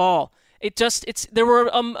kneel the ball? There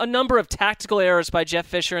were a number of tactical errors by Jeff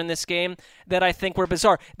Fisher in this game that I think were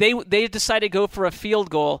bizarre. They decided to go for a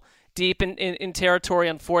field goal deep in territory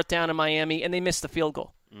on 4th down in Miami, and they missed the field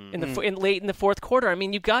goal late in the fourth quarter. I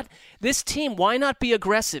mean, you got this team. Why not be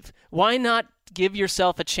aggressive? Why not give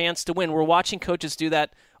yourself a chance to win? We're watching coaches do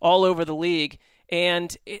that all over the league,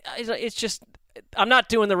 and it's just I'm not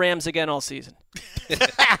doing the Rams again all season.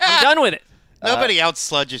 I'm done with it. Nobody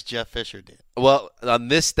out-sludges Jeff Fisher did. Well, on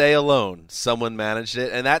this day alone, someone managed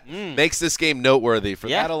it, and that makes this game noteworthy for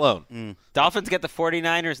that alone. Dolphins get the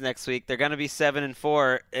 49ers next week. They're going to be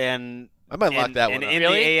 7-4, and I might lock that one up. In the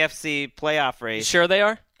AFC playoff race. Sure they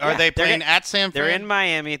are? Are they playing at San Fran? They're in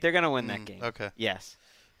Miami. They're going to win that game. Okay. Yes.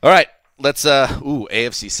 All right. Let's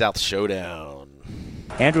AFC South showdown.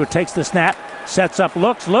 Andrew takes the snap, sets up,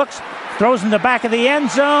 looks, throws in the back of the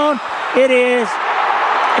end zone. It is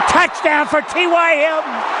a touchdown for T.Y.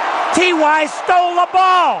 Hilton. T.Y. stole the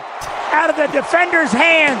ball out of the defender's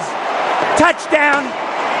hands. Touchdown,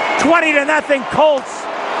 20-0 Colts.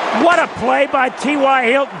 What a play by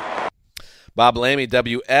T.Y. Hilton. Bob Lamy,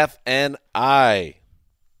 WFNI.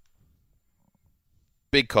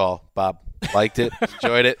 Big call, Bob. Liked it,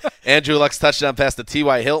 enjoyed it. Andrew Luck's touchdown pass to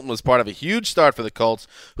T.Y. Hilton was part of a huge start for the Colts,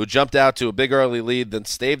 who jumped out to a big early lead, then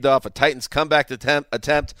staved off a Titans comeback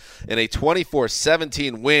attempt in a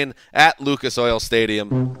 24-17 win at Lucas Oil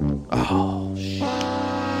Stadium. Oh, shit.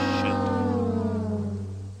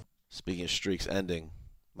 Speaking of streaks ending,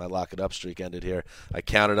 my lock it up streak ended here. I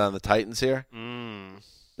counted on the Titans here. You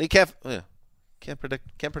can't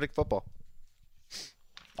predict football.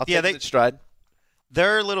 I'll take it in stride.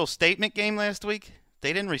 Their little statement game last week,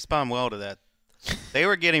 they didn't respond well to that. They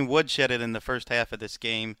were getting woodshedded in the first half of this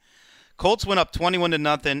game. Colts went up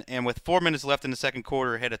 21-0, and with 4 minutes left in the second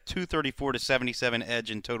quarter, had a 234-77 edge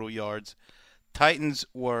in total yards. Titans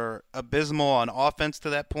were abysmal on offense to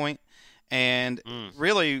that point, and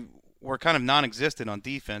really were kind of non-existent on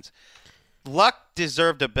defense. Luck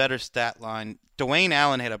deserved a better stat line. Dwayne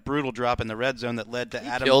Allen had a brutal drop in the red zone that led to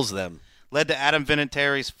Adam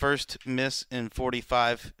Vinatieri's first miss in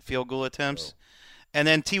 45 field goal attempts. And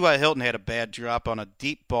then T.Y. Hilton had a bad drop on a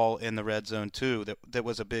deep ball in the red zone, too, that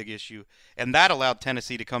was a big issue. And that allowed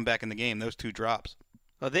Tennessee to come back in the game, those two drops.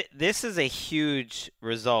 Well, this is a huge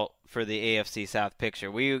result for the AFC South picture.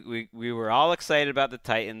 We were all excited about the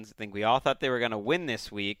Titans. I think we all thought they were going to win this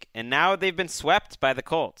week. And now they've been swept by the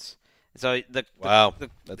Colts. So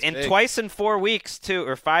twice in 4 weeks, too,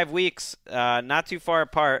 or 5 weeks, not too far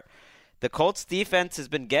apart. The Colts defense has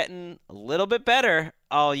been getting a little bit better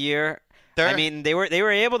all year. They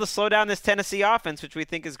were able to slow down this Tennessee offense, which we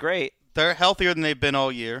think is great. They're healthier than they've been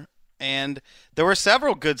all year, and there were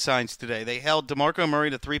several good signs today. They held DeMarco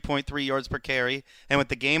Murray to 3.3 yards per carry, and with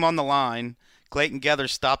the game on the line, Clayton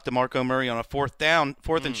Geathers stopped DeMarco Murray on a fourth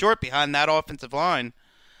and short behind that offensive line.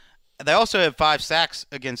 They also have 5 sacks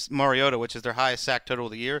against Mariota, which is their highest sack total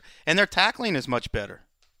of the year, and their tackling is much better.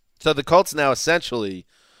 So the Colts now essentially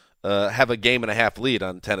have a game-and-a-half lead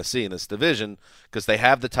on Tennessee in this division because they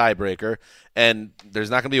have the tiebreaker, and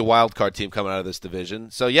there's not going to be a wild card team coming out of this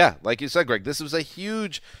division. So, yeah, like you said, Greg, this was a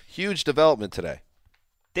huge, huge development today.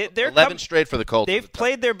 They're 11 straight for the Colts. They've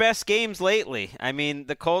played their best games lately. I mean,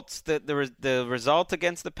 the Colts, the result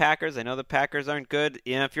against the Packers, I know the Packers aren't good.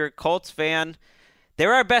 If you're a Colts fan,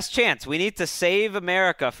 they're our best chance. We need to save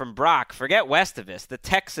America from Brock. Forget Westivus. The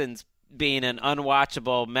Texans being an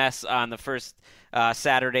unwatchable mess on the first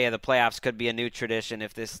Saturday of the playoffs could be a new tradition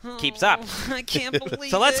if this keeps up. I can't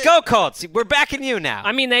believe So let's go, Colts. We're backing you now.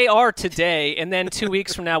 I mean, they are today, and then 2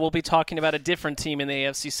 weeks from now we'll be talking about a different team in the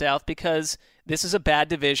AFC South because this is a bad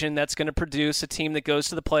division that's going to produce a team that goes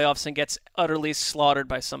to the playoffs and gets utterly slaughtered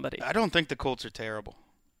by somebody. I don't think the Colts are terrible.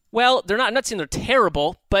 Well, I'm not saying they're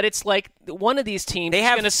terrible, but it's like one of these teams is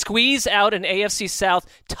going to squeeze out an AFC South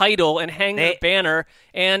title and hang their banner,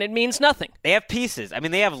 and it means nothing. They have pieces. I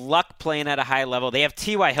mean, they have Luck playing at a high level. They have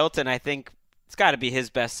T.Y. Hilton. I think it's got to be his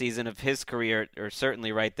best season of his career, or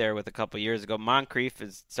certainly right there with a couple years ago. Moncrief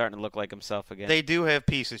is starting to look like himself again. They do have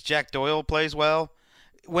pieces. Jack Doyle plays well.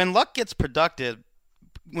 When Luck gets protected,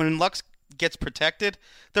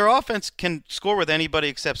 their offense can score with anybody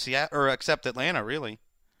except Atlanta, really.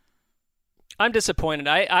 I'm disappointed.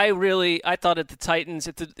 I thought at the Titans,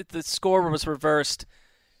 if the score was reversed,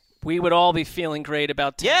 we would all be feeling great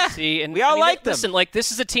about Tennessee. Yeah, and we all like them. Listen,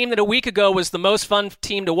 this is a team that a week ago was the most fun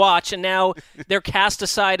team to watch, and now they're cast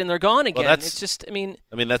aside and they're gone again. Well, it's just, I mean,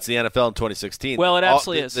 that's the NFL in 2016. Well, it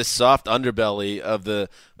absolutely is. This soft underbelly of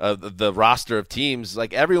the roster of teams,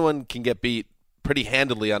 like everyone can get beat pretty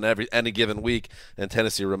handily on any given week, and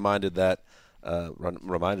Tennessee reminded us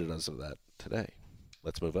of that today.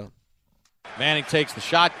 Let's move on. Manning takes the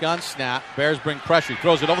shotgun snap. Bears bring pressure. He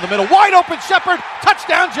throws it over the middle. Wide open Shepard.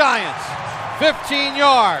 Touchdown Giants. 15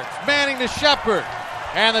 yards. Manning to Shepard.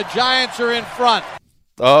 And the Giants are in front.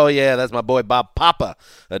 Oh, yeah, that's my boy Bob Papa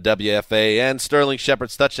at WFA. And Sterling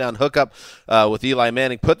Shepard's touchdown hookup with Eli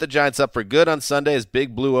Manning put the Giants up for good on Sunday as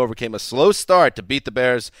Big Blue overcame a slow start to beat the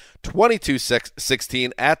Bears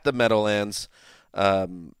 22-16 at the Meadowlands.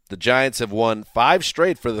 The Giants have won 5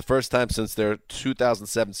 straight for the first time since their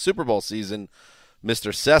 2007 Super Bowl season.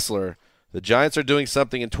 Mr. Sessler, the Giants are doing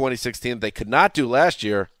something in 2016 they could not do last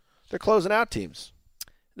year. They're closing out teams.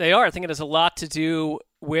 They are. I think it has a lot to do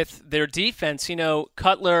with their defense. You know,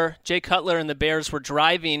 Jay Cutler and the Bears were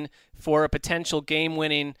driving for a potential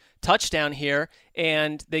game-winning touchdown here,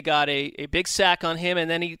 and they got a big sack on him, and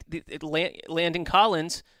then Landon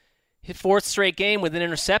Collins, his 4th straight game with an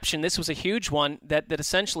interception. This was a huge one that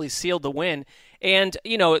essentially sealed the win. And,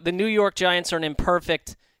 you know, the New York Giants are an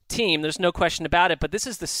imperfect team. There's no question about it, but this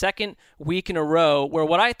is the second week in a row where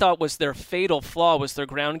what I thought was their fatal flaw was their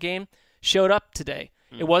ground game showed up today.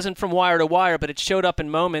 It wasn't from wire to wire, but it showed up in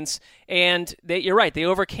moments. And you're right. They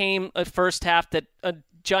overcame a first half that a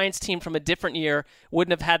Giants team from a different year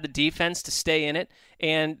wouldn't have had the defense to stay in it.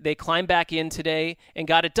 And they climbed back in today and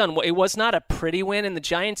got it done. It was not a pretty win, and the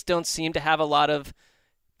Giants don't seem to have a lot of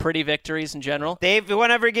pretty victories in general. They've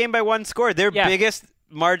won every game by 1 score. Their biggest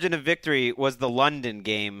margin of victory was the London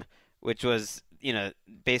game, which was, you know,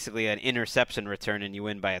 basically an interception return, and you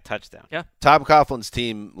win by a touchdown. Yeah. Tom Coughlin's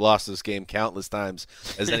team lost this game countless times,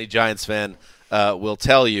 as any Giants fan will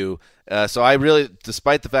tell you. So I really,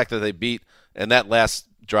 despite the fact that they beat, and that last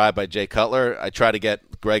drive by Jay Cutler, I try to get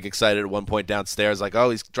Greg excited at one point downstairs, like,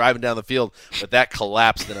 oh, he's driving down the field, but that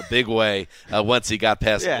collapsed in a big way once he got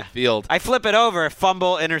past midfield. I flip it over,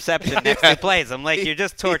 fumble, interception, next 2 plays. I'm like, you're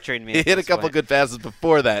just torturing me. He hit a couple good passes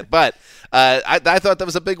before that, but I thought that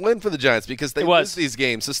was a big win for the Giants because they lose these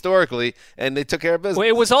games historically, and they took care of business. Well,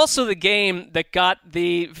 it was also the game that got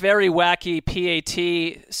the very wacky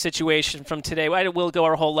PAT situation from today. We'll go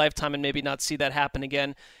our whole lifetime and maybe not see that happen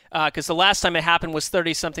again. Because the last time it happened was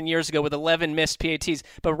 30-something years ago with 11 missed PATs.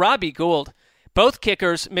 But Robbie Gould, both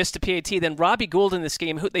kickers missed a PAT. Then Robbie Gould in this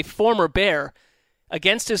game, the former Bear,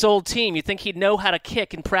 against his old team, you'd think he'd know how to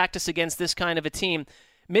kick and practice against this kind of a team,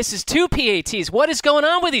 misses 2 PATs. What is going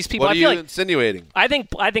on with these people? What are you insinuating? I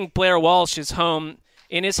think Blair Walsh is home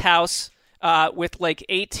in his house with like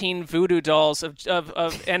 18 voodoo dolls of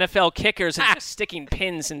NFL kickers and just sticking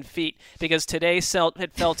pins in feet because today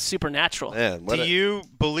it felt supernatural. Man, do you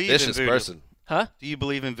believe in voodoo? Person. Huh? Do you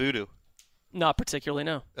believe in voodoo? Not particularly,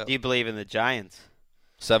 no. Do you believe in the Giants?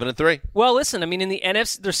 7-3. Well, listen, I mean, in the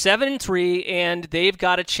NFC, they're 7-3, and they've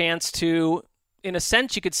got a chance to, in a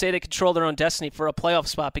sense, you could say they control their own destiny for a playoff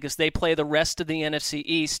spot because they play the rest of the NFC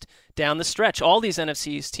East down the stretch. All these NFC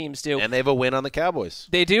East teams do. And they have a win on the Cowboys.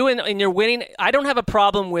 They do, and you're winning. I don't have a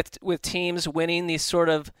problem with teams winning these sort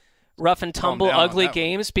of rough and tumble, ugly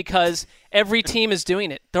games because every team is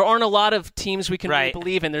doing it. There aren't a lot of teams we can really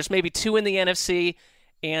believe in. There's maybe 2 in the NFC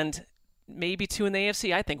and maybe 2 in the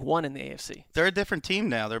AFC. I think 1 in the AFC. They're a different team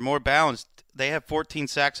now. They're more balanced. They have 14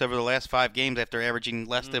 sacks over the last 5 games after averaging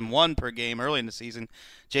less than 1 per game early in the season.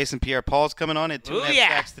 Jason Pierre-Paul's coming on at 2.5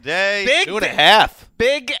 sacks today. Big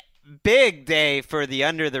 2.5. Big day for the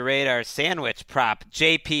under-the-radar sandwich prop,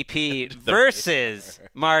 JPP versus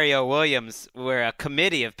Mario Williams, where a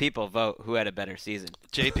committee of people vote who had a better season.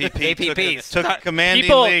 JPP took a commanding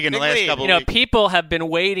league in the last couple of weeks. People have been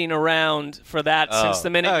waiting around for that since the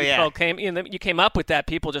minute you came up with that.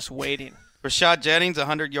 People just waiting. Rashad Jennings,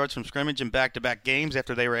 100 yards from scrimmage in back-to-back games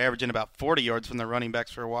after they were averaging about 40 yards from the running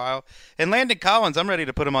backs for a while. And Landon Collins, I'm ready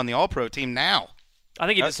to put him on the All-Pro team now. I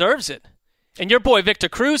think he deserves it. And your boy Victor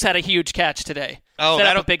Cruz had a huge catch today. Oh,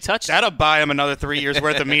 that'll a big touchdown. That'll buy him another 3 years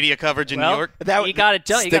worth of media coverage in New York. He got it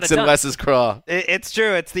done. Sticks in Wes's craw. It's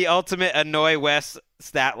true. It's the ultimate annoy Wes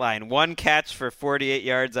stat line. 1 catch for 48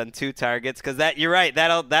 yards on 2 targets. Because you're right.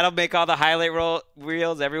 That'll make all the highlight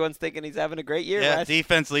reels. Everyone's thinking he's having a great year. Yeah, Wes.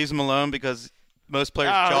 Defense leaves him alone because most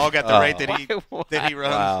players jog at the rate that he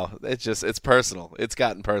runs. Wow, it's personal. It's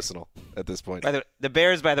gotten personal at this point. The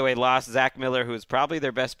Bears, by the way, lost Zach Miller, who's probably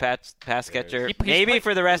their best pass catcher, maybe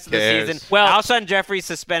for the rest of the season. Well, Alshon Jeffrey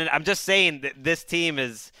suspended. I'm just saying that this team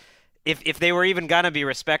is, if they were even gonna be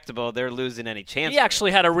respectable, they're losing any chance. He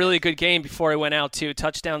actually had a really good game before he went out too.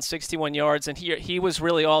 Touchdown, 61 yards, and he was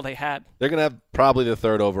really all they had. They're gonna have probably the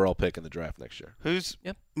 3rd overall pick in the draft next year. Who's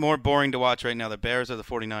more boring to watch right now, the Bears or the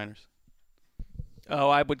 49ers? Oh,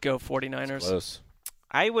 I would go 49ers. Close.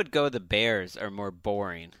 I would go the Bears are more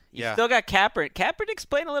boring. You Yeah. still got Kaepernick. Kaepernick's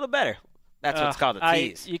playing a little better. That's what's called a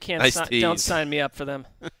tease. You can't Nice tease. don't sign me up for them.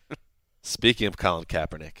 Speaking of Colin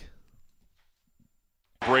Kaepernick.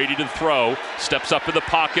 Brady to throw, steps up in the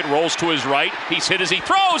pocket, rolls to his right. He's hit as he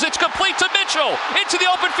throws. It's complete to Mitchell. Into the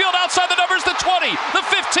open field outside the numbers, the 20, the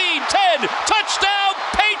 15, 10. Touchdown,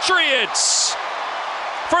 Patriots!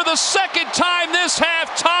 For the the second time this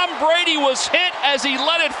half, Tom Brady was hit as he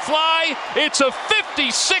let it fly. It's a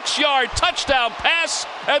 56-yard touchdown pass,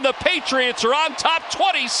 and the Patriots are on top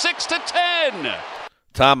 26-10.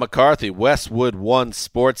 Tom McCarthy, Westwood One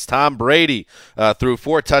Sports. Tom Brady threw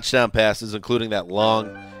 4 touchdown passes, including that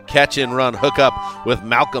long catch-and-run hookup with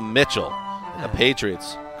Malcolm Mitchell. The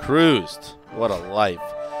Patriots cruised, what a life,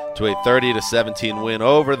 to a 30-17 win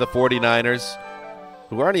over the 49ers,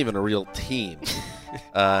 who aren't even a real team.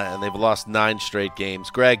 And they've lost 9 straight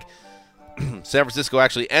games. Greg, San Francisco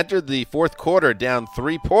actually entered the fourth quarter down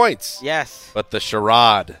 3 points. Yes. But the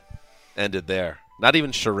charade ended there. Not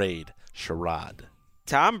even charade, charade.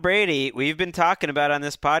 Tom Brady, we've been talking about on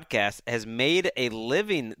this podcast, has made a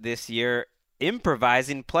living this year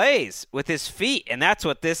improvising plays with his feet, and that's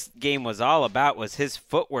what this game was all about, was his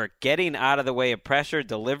footwork, getting out of the way of pressure,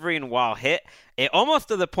 delivering while hit, almost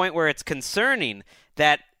to the point where it's concerning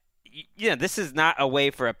that this is not a way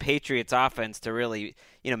for a Patriots offense to really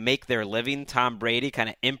make their living. Tom Brady kind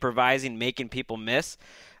of improvising, making people miss.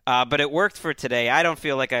 But it worked for today. I don't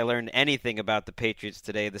feel like I learned anything about the Patriots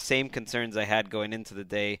today. The same concerns I had going into the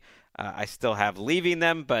day, I still have leaving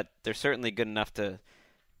them, but they're certainly good enough to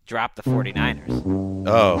drop the 49ers.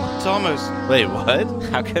 Oh. It's almost. Wait, what?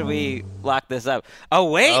 How could we lock this up? Oh,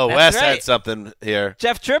 wait. Oh, Wes had something here.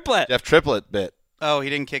 Jeff Triplett bit. Oh,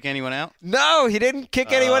 he didn't kick anyone out? No, he didn't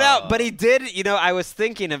kick anyone out, but he did, I was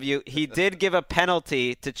thinking of you. He did give a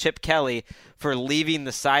penalty to Chip Kelly for leaving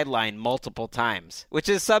the sideline multiple times, which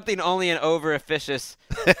is something only an over-officious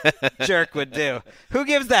jerk would do. Who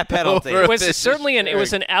gives that penalty? It was certainly it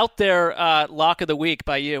was an out there lock of the week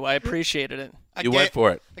by you. I appreciated it. You went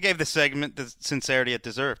for it. I gave the segment the sincerity it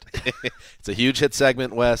deserved. It's a huge hit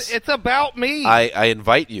segment, Wes. It's about me. I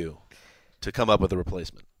invite you to come up with a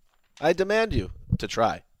replacement. I demand you to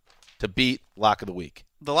try to beat Lock of the Week.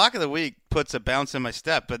 The Lock of the Week puts a bounce in my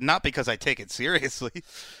step, but not because I take it seriously.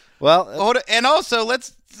 Well, and also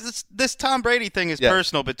this Tom Brady thing is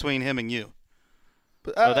personal between him and you.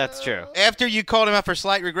 That's true. After you called him out for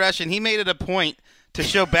slight regression, he made it a point to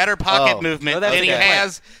show better pocket movement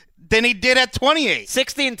than he did at 28.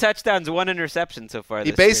 16 touchdowns, 1 interception so far.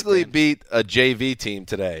 He basically beat a JV team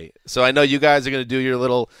today. So I know you guys are going to do your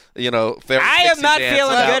little, I am not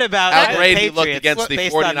feeling good about how great he looked against the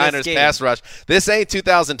 49ers pass rush. This ain't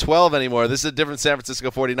 2012 anymore. This is a different San Francisco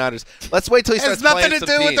 49ers. Let's wait till he starts playing some teams. It has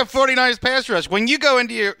nothing to do with the 49ers pass rush. When you go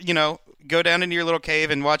into your, go down into your little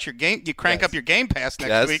cave and watch your game, you crank up your Game Pass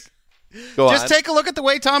next week. Just take a look at the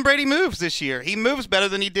way Tom Brady moves this year. He moves better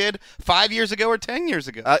than he did 5 years ago or 10 years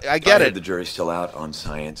ago. I get it. The jury's still out on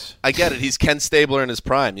science. I get it. He's Ken Stabler in his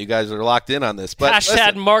prime. You guys are locked in on this. But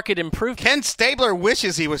hashtag market improvement. Ken Stabler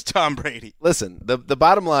wishes he was Tom Brady. Listen, the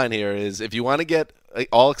bottom line here is if you want to get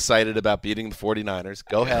all excited about beating the 49ers,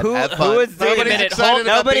 go ahead. Have fun. Who is Nobody's excited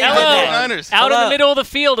about beating the 49ers. Out in the middle of the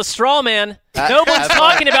field, a straw man. No one's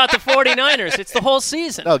talking about the 49ers. It's the whole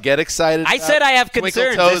season. No, get excited. I said I have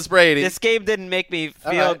concerns. Brady. This game didn't make me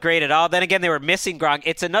feel great at all. Then again, they were missing Gronk.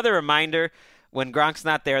 It's another reminder when Gronk's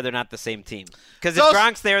not there, they're not the same team. Because if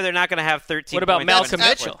Gronk's there, they're not going to have 13 What about points. Malcolm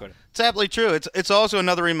Mitchell? It's absolutely true. It's also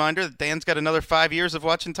another reminder that Dan's got another 5 years of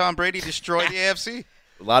watching Tom Brady destroy the AFC.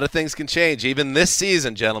 A lot of things can change, even this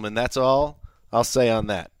season, gentlemen. That's all I'll say on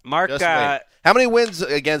that. Mark, how many wins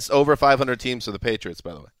against over 500 teams for the Patriots,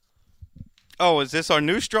 by the way? Oh, is this our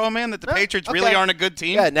new straw man that the Patriots really aren't a good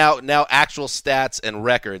team? Yeah, now actual stats and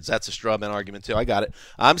records. That's a straw man argument, too. I got it.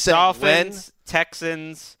 I'm saying Dolphins,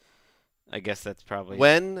 Texans. I guess that's probably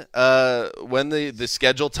when the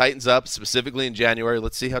schedule tightens up, specifically in January.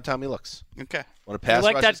 Let's see how Tommy looks. Okay. Want to pass?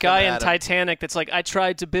 I like that guy in Titanic that's like, I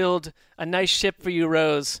tried to build a nice ship for you,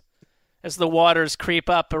 Rose, as the waters creep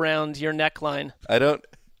up around your neckline. I don't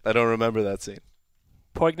remember that scene.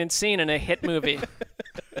 Poignant scene in a hit movie.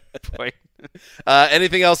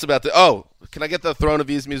 Anything else about the? Oh, can I get the Throne of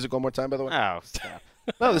Ease music one more time? By the way. Oh, stop.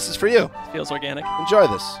 No, this is for you. Feels organic. Enjoy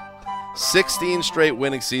this. 16 straight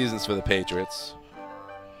winning seasons for the Patriots.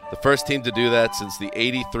 The first team to do that since the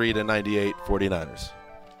 83-98 49ers.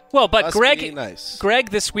 Well, but Must Greg be nice.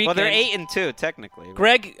 this weekend. Well, they're 8-2 technically.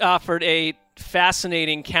 Greg offered a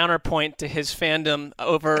fascinating counterpoint to his fandom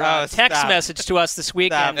over text message to us this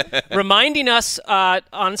weekend, reminding us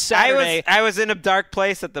on Saturday. I was in a dark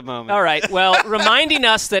place at the moment. All right. Well, reminding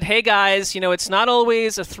us that, hey, guys, it's not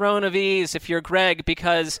always a throne of ease if you're Greg,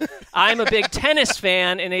 because I'm a big tennis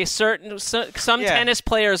fan, and some tennis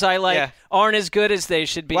players I like aren't as good as they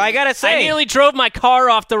should be. Well, I got to say, I nearly drove my car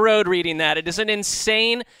off the road reading that. It is an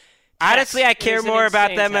insane Honestly, I care more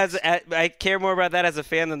about them as a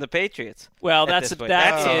fan than the Patriots. Well, that's true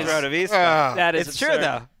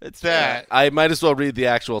though. It's that. I might as well read the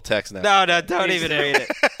actual text now. No, don't even read it.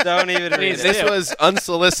 Don't even read it. This was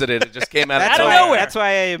unsolicited. It just came out of nowhere. That's why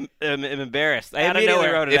I am embarrassed. I immediately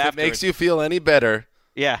wrote it If afterwards. it makes you feel any better,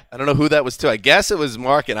 yeah. I don't know who that was to. I guess it was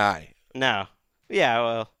Mark and I. No. Yeah,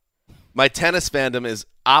 well. My tennis fandom is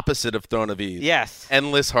opposite of Throne of Eve. Yes.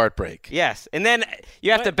 Endless heartbreak. Yes. And then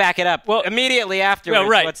you have to back it up. Well, immediately afterwards,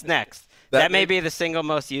 right. What's next? That may be the single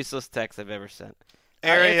most useless text I've ever sent.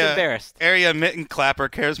 Area, it's embarrassed. Area mitten clapper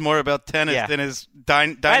cares more about tennis than his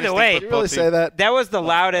dynasty By the way, football team. Really say that? That was the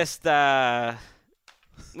loudest. Well,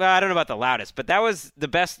 I don't know about the loudest, but that was the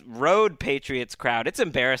best road Patriots crowd. It's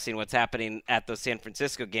embarrassing what's happening at those San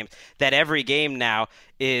Francisco games. That every game now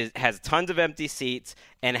has tons of empty seats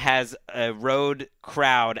and has a road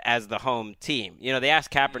crowd as the home team. You know, they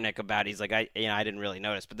asked Kaepernick about it. He's like, I didn't really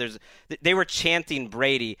notice, but they were chanting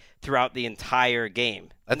Brady throughout the entire game.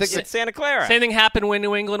 I think it's Santa Clara. Same thing happened when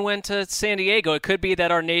New England went to San Diego. It could be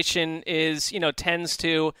that our nation tends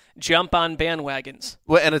to jump on bandwagons.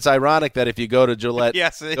 Well, and it's ironic that if you go to Gillette,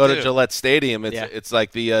 to Gillette Stadium, it's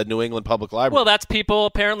like the New England Public Library. Well, that's people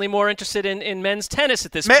apparently more interested in men's tennis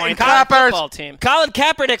at this Mitten point than the clappers. football team. Colin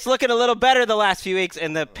Kaepernick's looking a little better the last few weeks,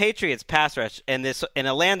 and the Patriots pass rush and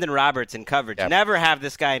a Landon Roberts in coverage. Yep. Never have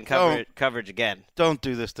this guy in coverage again. Don't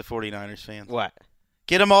do this to 49ers fans. What?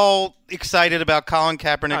 Get them all excited about Colin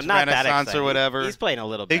Kaepernick's not that renaissance excited. or whatever. He's playing a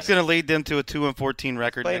little better. He's going to lead them to a 2-14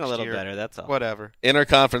 record Playing next a little year. better, that's all. Whatever.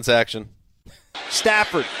 Interconference action.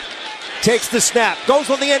 Stafford takes the snap, goes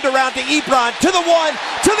on the end around to Ebron, to the one,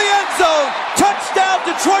 to the end zone. Touchdown,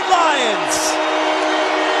 Detroit Lions.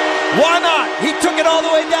 Why not? He took it all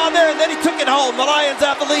the way down there, and then he took it home. The Lions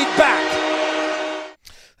have the lead back.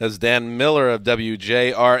 That's Dan Miller of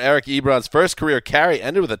WJR. Eric Ebron's first career carry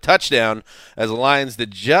ended with a touchdown as the Lions did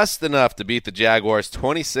just enough to beat the Jaguars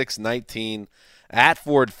 26-19 at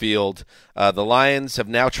Ford Field. The Lions have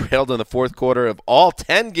now trailed in the fourth quarter of all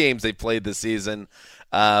 10 games they played this season,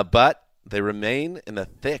 but they remain in the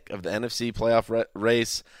thick of the NFC playoff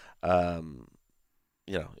race.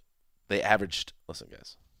 They averaged – listen,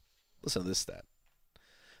 guys. Listen to this stat.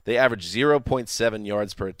 They averaged 0.7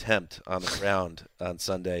 yards per attempt on the ground on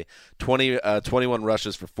Sunday, 21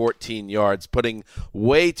 rushes for 14 yards, putting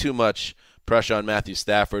way too much pressure on Matthew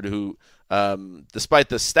Stafford, who, despite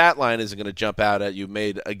the stat line isn't going to jump out at you,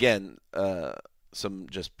 made, again, some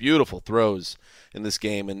just beautiful throws in this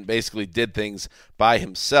game and basically did things by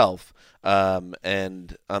himself.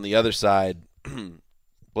 And on the other side,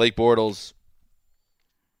 Blake Bortles,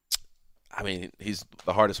 I mean, he's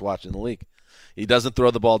the hardest watch in the league. He doesn't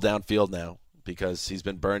throw the ball downfield now because he's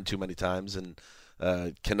been burned too many times and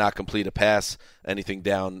cannot complete a pass anything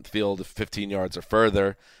downfield 15 yards or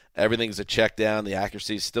further. Everything's a check down. The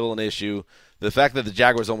accuracy is still an issue. The fact that the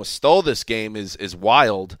Jaguars almost stole this game is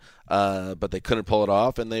wild, but they couldn't pull it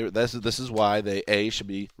off. And this is why they, A, should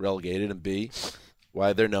be relegated, and B,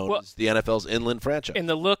 why they're known as the NFL's inland franchise. And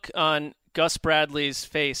the look on Gus Bradley's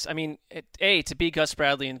face, I mean, to be Gus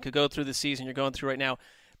Bradley and could go through the season you're going through right now,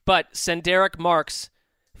 but Senderick Marks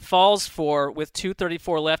falls for, with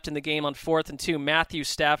 2:34 left in the game on 4th and 2, Matthew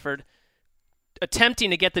Stafford attempting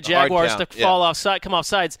to get the Jaguars to come off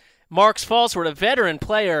sides. Marks falls for it, a veteran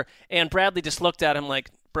player, and Bradley just looked at him like,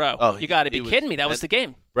 bro, you got to be kidding me. That was the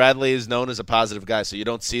game. Bradley is known as a positive guy, so you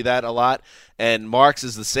don't see that a lot. And Marks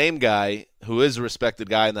is the same guy who is a respected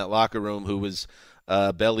guy in that locker room who was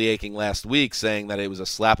belly aching last week, saying that it was a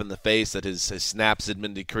slap in the face, that his snaps had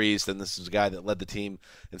been decreased, and this was a guy that led the team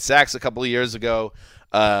in sacks a couple of years ago.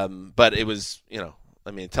 But it was,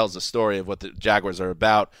 it tells the story of what the Jaguars are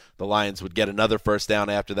about. The Lions would get another first down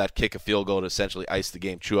after that, kick a field goal to essentially ice the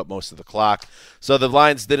game, chew up most of the clock. So the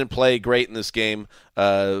Lions didn't play great in this game,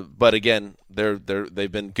 but again,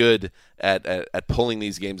 they've been good at pulling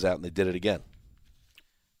these games out, and they did it again.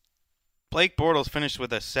 Blake Bortles finished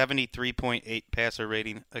with a 73.8 passer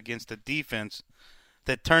rating against a defense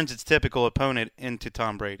that turns its typical opponent into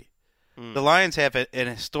Tom Brady. The Lions have an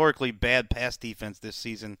historically bad pass defense this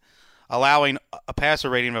season, allowing a passer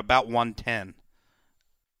rating of about 110.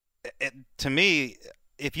 To me,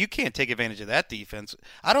 if you can't take advantage of that defense,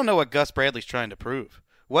 I don't know what Gus Bradley's trying to prove.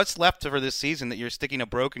 What's left for this season that you're sticking a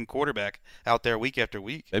broken quarterback out there week after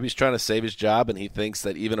week? Maybe he's trying to save his job, and he thinks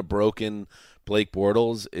that even a broken Blake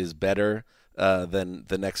Bortles is better than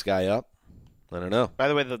the next guy up. I don't know. By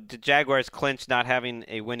the way, the Jaguars clinched not having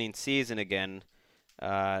a winning season again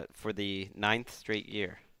for the 9th straight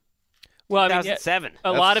year. Well, 2007.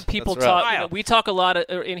 A lot of people talk. We talk a lot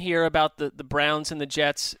in here about the Browns and the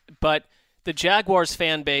Jets, but the Jaguars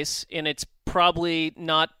fan base, and it's probably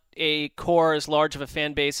not a core as large of a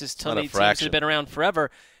fan base as some of these teams that have been around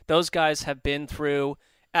forever. Those guys have been through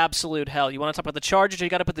absolute hell. You want to talk about the Chargers, you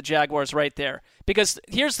got to put the Jaguars right there. Because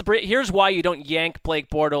here's why you don't yank Blake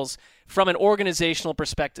Bortles from an organizational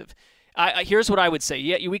perspective. Here's what I would say.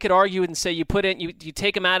 Yeah, we could argue and say you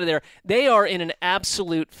take him out of there. They are in an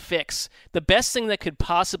absolute fix. The best thing that could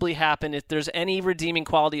possibly happen, if there's any redeeming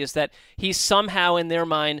quality, is that he somehow, in their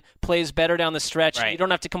mind, plays better down the stretch. Right. You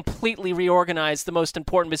don't have to completely reorganize the most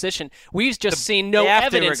important position. We've just seen no have to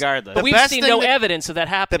evidence. regardless. But we've seen no evidence of that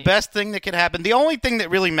happening. The best thing that could happen, the only thing that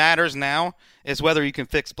really matters now is whether you can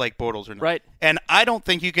fix Blake Bortles or not. Right. And I don't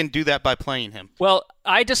think you can do that by playing him. Well,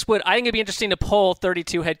 I think it'd be interesting to poll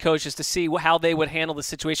 32 head coaches to see how they would handle the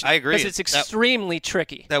situation. I agree. Because it's extremely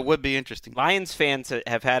tricky. That would be interesting. Lions fans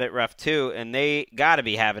have had it rough too, and they got to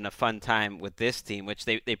be having a fun time with this team, which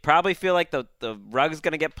they probably feel like the rug's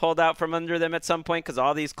going to get pulled out from under them at some point because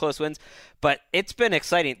all these close wins. But it's been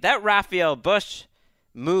exciting. That Raphael Bush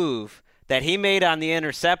move that he made on the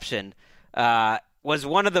interception was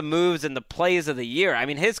one of the moves and the plays of the year. I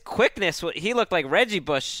mean, his quickness, he looked like Reggie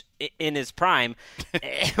Bush in his prime.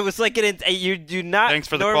 It was like you do not. Thanks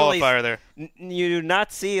for the qualifier there. You do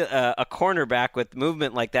not see a cornerback with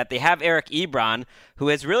movement like that. They have Eric Ebron, who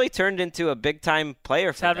has really turned into a big-time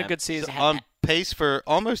player for them. Having a good season. On pace for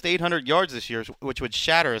almost 800 yards this year, which would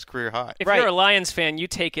shatter his career high. If you're a Lions fan, you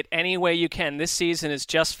take it any way you can. This season is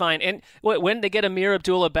just fine. And when they get Amir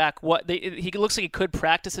Abdullah back, he looks like he could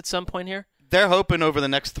practice at some point here. They're hoping over the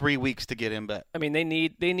next 3 weeks to get him back. I mean, they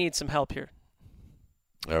need some help here.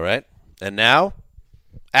 All right. And now,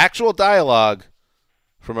 actual dialogue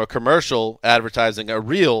from a commercial advertising a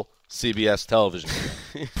real CBS television.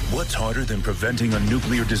 What's harder than preventing a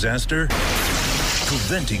nuclear disaster?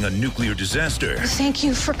 Preventing a nuclear disaster. Thank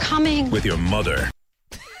you for coming. With your mother.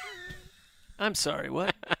 I'm sorry,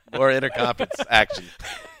 what? More interconference action.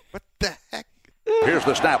 What the heck? Here's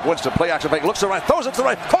the snap. Winston play action fake. Looks to the right. Throws it to the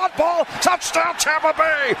right. Caught ball. Touchdown Tampa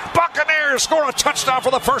Bay. Buccaneers score a touchdown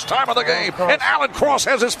for the first time of the game. And Alan Cross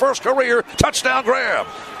has his first career touchdown grab.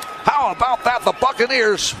 How about that? The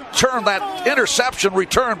Buccaneers turn that interception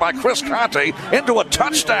return by Chris Conte into a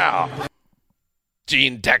touchdown.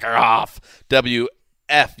 Gene Deckerhoff.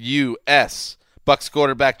 WFUS. Bucks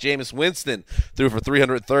quarterback Jameis Winston threw for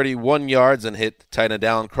 331 yards and hit tight end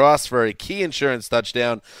Alan Cross for a key insurance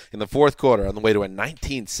touchdown in the fourth quarter on the way to a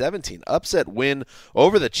 19-17 upset win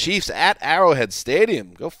over the Chiefs at Arrowhead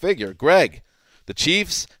Stadium. Go figure. Greg, the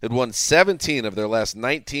Chiefs had won 17 of their last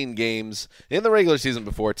 19 games in the regular season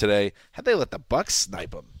before today. How'd they let the Bucks snipe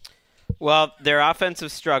them? Well, their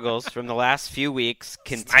offensive struggles from the last few weeks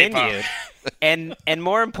continued. and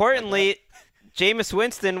more importantly, Jameis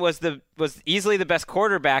Winston was easily the best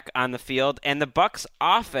quarterback on the field, and the Bucs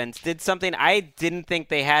offense did something I didn't think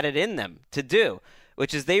they had it in them to do,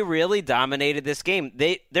 which is they really dominated this game.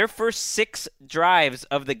 Their first 6 drives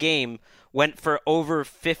of the game went for over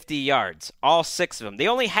 50 yards, all 6 of them. They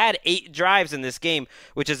only had 8 drives in this game,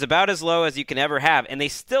 which is about as low as you can ever have, and they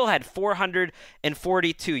still had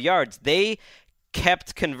 442 yards. They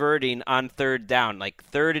kept converting on third down, like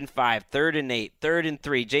 3rd and 5, 3rd and 8, 3rd and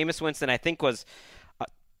 3. Jameis Winston, I think, was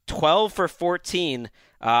 12 for 14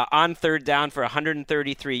 on third down for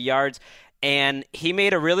 133 yards. And he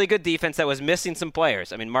made a really good defense that was missing some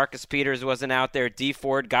players. I mean, Marcus Peters wasn't out there. Dee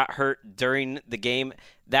Ford got hurt during the game.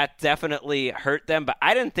 That definitely hurt them. But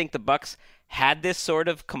I didn't think the Bucs had this sort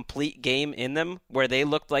of complete game in them where they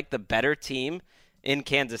looked like the better team in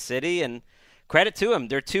Kansas City. And credit to them.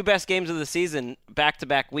 Their 2 best games of the season,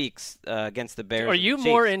 back-to-back weeks against the Bears. Are you and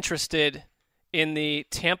more Chiefs. interested in the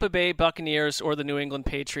Tampa Bay Buccaneers or the New England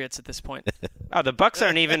Patriots at this point? Oh, the Bucs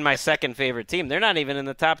aren't even my second favorite team. They're not even in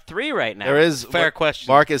the top 3 right now. There is fair question.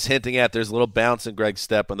 Mark is hinting at there's a little bounce in Greg's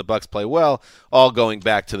step when the Bucs play well, all going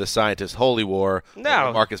back to the scientist holy war.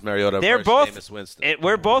 No, Marcus Mariota they're versus both. Jameis Winston.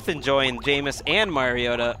 We're both enjoying Jameis and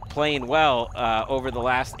Mariota playing well over the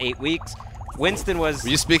last 8 weeks. Winston was. Were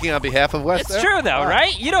you speaking on behalf of West? It's true though,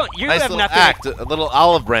 right? You don't. You nice have little nothing. Act, a little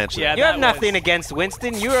olive branch. Yeah, you have nothing against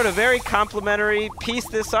Winston. You wrote a very complimentary piece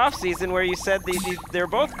this offseason where you said they're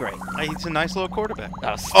both great. He's a nice little quarterback.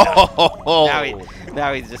 Oh, stop.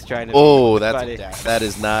 Now he's just trying to. Oh,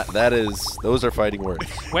 those are fighting words.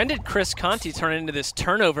 When did Chris Conte turn into this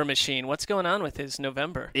turnover machine? What's going on with his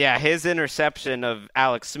November? Yeah, his interception of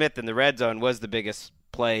Alex Smith in the red zone was the biggest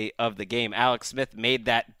play of the game. Alex Smith made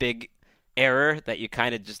that big error that you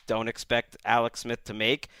kind of just don't expect Alex Smith to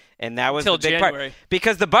make, and that was Until the big January. part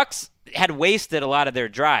because the Bucs had wasted a lot of their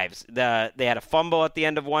drives. They had a fumble at the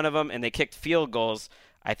end of one of them, and they kicked field goals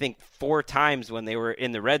I think 4 times when they were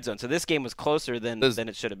in the red zone. So this game was closer than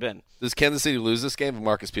it should have been. Does Kansas City lose this game if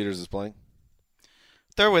Marcus Peters is playing?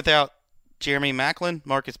 They're without Jeremy Maclin,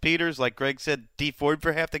 Marcus Peters, like Greg said, Dee Ford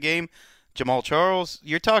for half the game. Jamal Charles.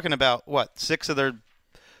 You're talking about what?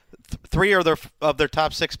 Three of their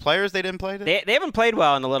top 6 players they didn't play today? They haven't played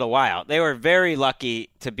well in a little while. They were very lucky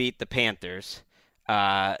to beat the Panthers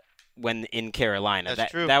when in Carolina.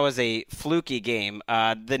 That's true. That was a fluky game.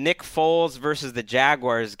 The Nick Foles versus the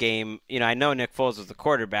Jaguars game, I know Nick Foles was the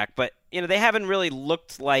quarterback, but they haven't really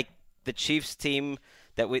looked like the Chiefs team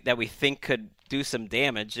that we think could do some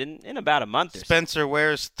damage in about a month or so. Spencer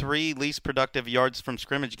Ware's 3 least productive yards from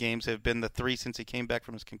scrimmage games have been the 3 since he came back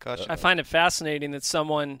from his concussion. I find it fascinating that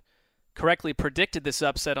someone correctly predicted this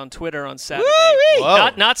upset on Twitter on Saturday.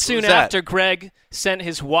 Not soon after Greg sent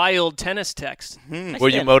his wild tennis text. Were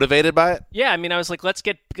you motivated by it? Yeah, I was like, let's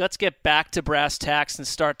get back to brass tacks and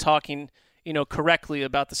start talking, correctly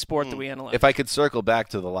about the sport that we analyze. If I could circle back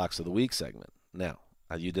to the Locks of the Week segment. Now,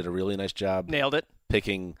 you did a really nice job. Nailed it.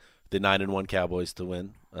 Picking the 9-1 Cowboys to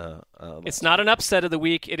win. It's not an upset of the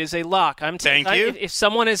week. It is a lock. Thank you. If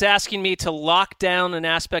someone is asking me to lock down an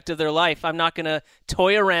aspect of their life, I'm not going to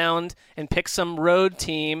toy around and pick some road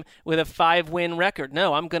team with a 5-win record.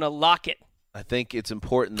 No, I'm going to lock it. I think it's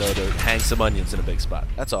important, though, to hang some onions in a big spot.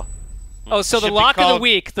 That's all. Oh, so the lock of the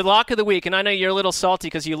week, and I know you're a little salty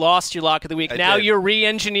because you lost your lock of the week. Now you're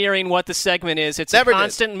re-engineering what the segment is. It's a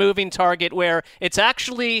constant moving target where it's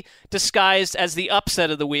actually disguised as the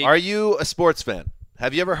upset of the week. Are you a sports fan?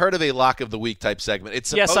 Have you ever heard of a lock of the week type segment? It's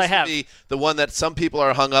supposed to be the one that some people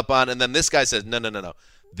are hung up on, and then this guy says, no.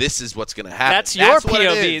 This is what's going to happen. That's your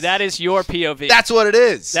POV. That is your POV. That's what it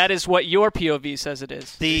is. That is what your POV says it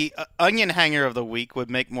is. The onion hanger of the week would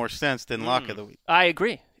make more sense than lock of the week. I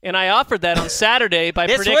agree. And I offered that on Saturday by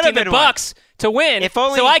predicting the Bucs to win.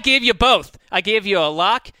 So I gave you both. I gave you a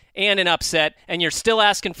lock and an upset, and you're still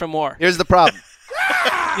asking for more. Here's the problem.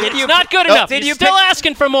 It's not good enough. You're still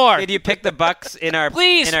asking for more. Did you pick the Bucs in our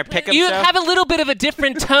pick-em you show? Have a little bit of a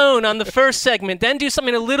different tone on the first segment, then do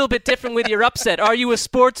something a little bit different with your upset. Are you a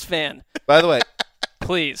sports fan? By the way,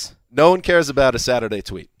 please. No one cares about a Saturday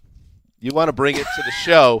tweet. You want to bring it to the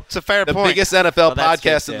show. It's a fair point. The biggest NFL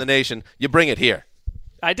podcast in the nation. You bring it here.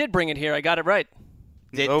 I did bring it here. I got it right.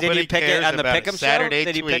 Did you pick it on the pick-em Saturday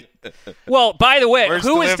show? tweet. Well, by the way, Where's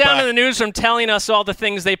who the is down by? in the newsroom telling us all the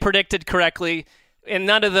things they predicted correctly, and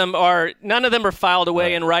none of them are filed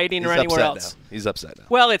away in writing or anywhere else? Now. He's upset now.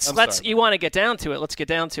 Well, you want to get down to it. Let's get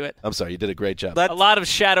down to it. I'm sorry. You did a great job. A lot of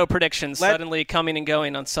shadow predictions suddenly coming and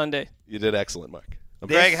going on Sunday. You did excellent, Mark.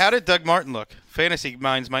 Greg, how did Doug Martin look? Fantasy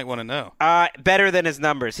minds might want to know. Better than his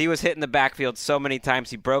numbers. He was hitting the backfield so many times.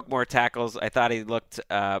 He broke more tackles. I thought he looked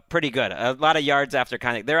pretty good. A lot of yards after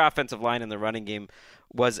contact. Their offensive line in the running game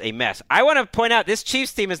was a mess. I want to point out this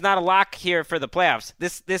Chiefs team is not a lock here for the playoffs.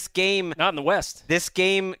 This game, not in the West. This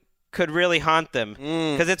game could really haunt them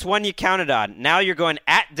because it's one you counted on. Now you're going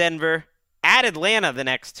at Denver, at Atlanta the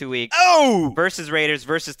next 2 weeks. Versus Raiders,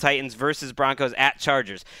 versus Titans, versus Broncos, at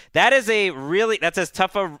Chargers. That's as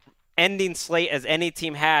tough a ending slate as any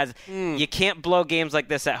team has. You can't blow games like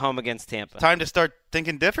this at home against Tampa. Time to start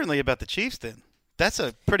thinking differently about the Chiefs then. That's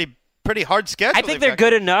a pretty hard schedule. I think they're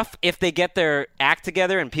good enough if they get their act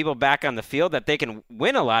together and people back on the field that they can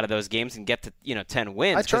win a lot of those games and get to 10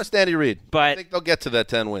 wins. I trust Andy Reid. But I think they'll get to that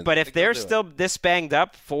 10 wins. But if they're still this banged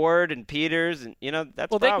up, Ford and Peters, and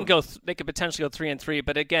that's they could potentially go 3-3.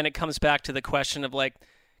 But again, it comes back to the question of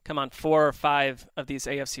come on, 4 or 5 of these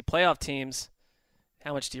AFC playoff teams.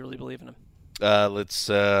 How much do you really believe in them? Let's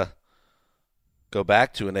go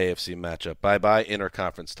back to an AFC matchup. Bye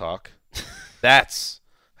interconference talk. That's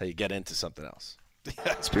how you get into something else.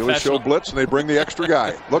 Steelers show blitz, and they bring the extra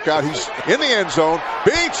guy. Look out, he's in the end zone,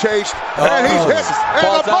 being chased, and he's hit, and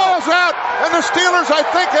the ball's out, and the Steelers, I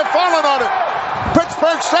think, have fallen on it.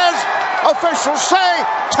 Pittsburgh says, officials say,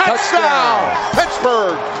 touchdown,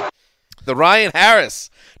 Pittsburgh. The Ryan Harris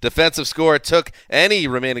defensive score took any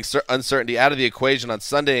remaining uncertainty out of the equation on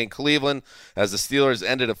Sunday in Cleveland as the Steelers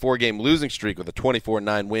ended a 4-game losing streak with a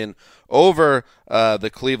 24-9 win over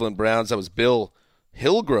the Cleveland Browns. That was Bill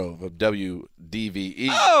Hillgrove of WDVE.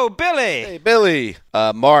 Oh, Billy! Hey, Billy!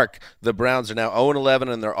 Mark, the Browns are now 0-11,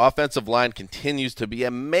 and their offensive line continues to be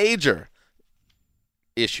a major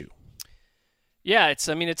issue. Yeah, it's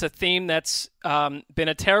a theme that's been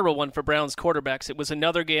a terrible one for Browns quarterbacks. It was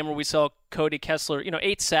another game where we saw Cody Kessler,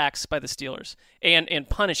 8 sacks by the Steelers and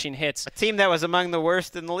punishing hits. A team that was among the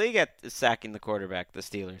worst in the league at sacking the quarterback, the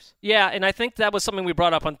Steelers. Yeah, and I think that was something we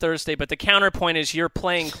brought up on Thursday, but the counterpoint is you're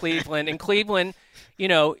playing Cleveland, and Cleveland,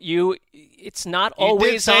 it's not always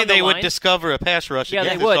you did say on the they line. would discover a pass rush against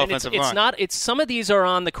they would. this And offensive it's line. not. It's some of these are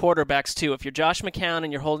on the quarterbacks too. If you're Josh McCown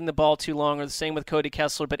and you're holding the ball too long, or the same with Cody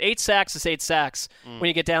Kessler. But 8 sacks is 8 sacks when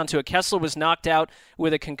you get down to it. Kessler was knocked out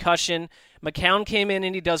with a concussion. McCown came in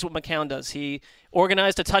and he does what McCown does. He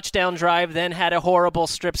organized a touchdown drive, then had a horrible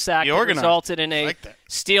strip sack that resulted in a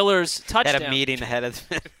Steelers touchdown. Had a meeting ahead of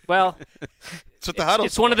Well,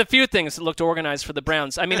 it's one of the few things that looked organized for the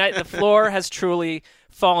Browns. I mean, the floor has truly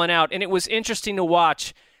fallen out, and it was interesting to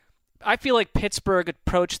watch. I feel like Pittsburgh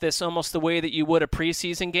approached this almost the way that you would a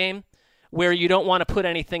preseason game, where you don't want to put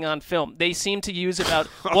anything on film. They seem to use about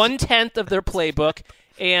 1/10 of their playbook.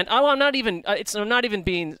 And I'm not even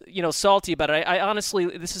being salty about it. I honestly,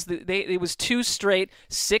 it was 2 straight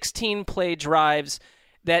 16-play drives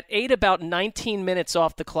that ate about 19 minutes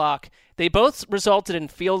off the clock. They both resulted in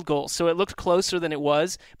field goals, so it looked closer than it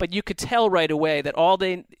was. But you could tell right away that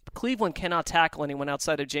Cleveland cannot tackle anyone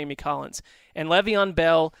outside of Jamie Collins. And Le'Veon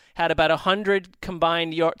Bell had about 100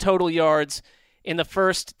 combined total yards in the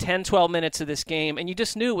first 10, 12 minutes of this game, and you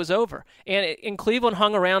just knew it was over. And Cleveland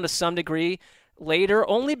hung around to some degree later,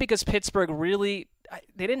 only because Pittsburgh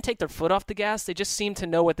they didn't take their foot off the gas. They just seemed to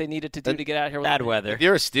know what they needed to do to get out of here. Bad weather. If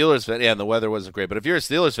you're a Steelers fan, and the weather wasn't great, but if you're a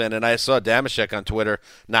Steelers fan, and I saw Damashek on Twitter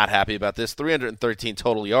not happy about this, 313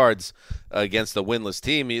 total yards against the winless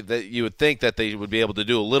team, you would think that they would be able to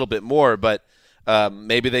do a little bit more, but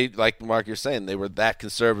maybe they, like Mark, you're saying, they were that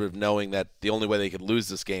conservative, knowing that the only way they could lose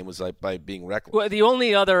this game was by being reckless. Well, the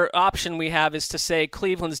only other option we have is to say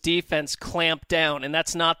Cleveland's defense clamped down, and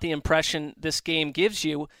that's not the impression this game gives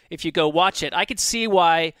you if you go watch it. I could see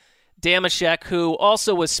why Damashek, who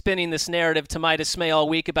also was spinning this narrative to my dismay all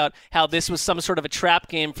week about how this was some sort of a trap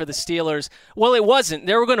game for the Steelers. Well, it wasn't.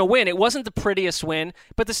 They were going to win. It wasn't the prettiest win,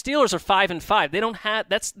 but the Steelers are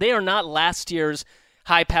 5-5. They are not last year's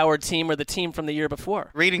high-powered team or the team from the year before.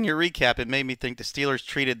 Reading your recap, it made me think the Steelers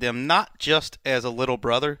treated them not just as a little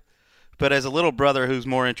brother, but as a little brother who's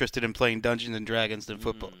more interested in playing Dungeons and Dragons than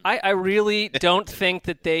football. I really don't think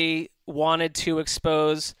that they wanted to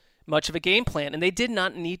expose much of a game plan, and they did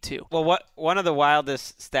not need to. Well, one of the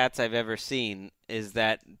wildest stats I've ever seen is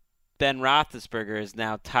that Ben Roethlisberger is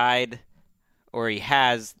now tied, or he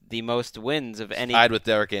has the most wins of any tied with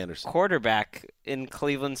Derek Anderson quarterback in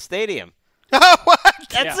Cleveland Stadium. What?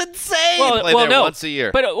 That's insane. Well, no. Once a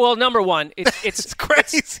year. But number one, it's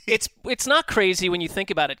crazy. It's not crazy when you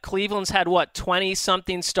think about it. Cleveland's had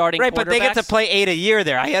 20-something starting quarterbacks. Right, but they get to play 8 a year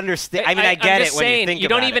there. I understand. I get it when you think you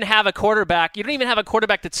about don't even have a quarterback. You don't even have a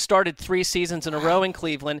quarterback that started 3 seasons in a row in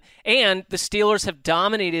Cleveland. And the Steelers have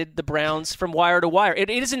dominated the Browns from wire to wire. It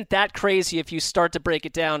isn't that crazy if you start to break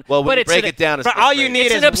it down. Well, when you break it down, all you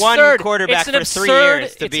need is one quarterback for 3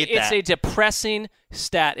 years to beat that. It's a depressing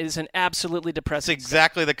stat. It is an absolutely depressing It's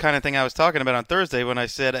exactly the kind of thing I was talking about on Thursday when I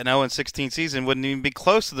said an 0-16 season wouldn't even be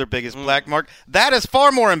close to their biggest black mark. That is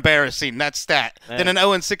far more embarrassing, that stat, than an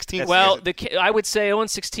 0-16 season. Well, I would say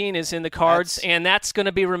 0-16 is in the cards, and that's going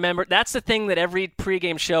to be remembered. That's the thing that every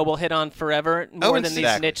pregame show will hit on forever, more than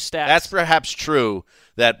these niche stats. That's perhaps true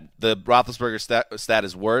that the Roethlisberger stat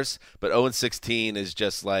is worse, but 0-16 is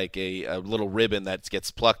just like a little ribbon that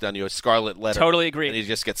gets plucked on you, a scarlet letter. Totally agree. And he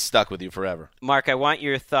just gets stuck with you forever. Mark, I want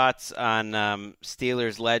your thoughts on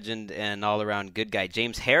Steelers legend and all-around good guy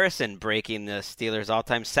James Harrison breaking the Steelers'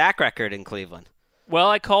 all-time sack record in Cleveland. Well,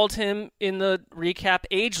 I called him in the recap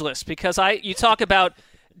ageless because you talk about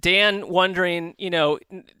Dan wondering,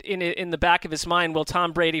 in the back of his mind, will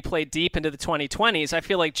Tom Brady play deep into the 2020s? I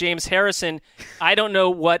feel like James Harrison, I don't know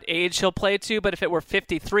what age he'll play to, but if it were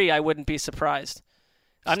 53, I wouldn't be surprised.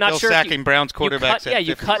 I'm not sure. Sacking Browns quarterbacks.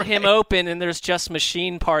 You cut him open, and there's just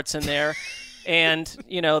machine parts in there, and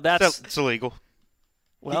that's it's illegal.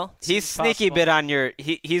 Well, he's sneaky bit on your.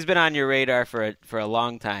 He's been on your radar for a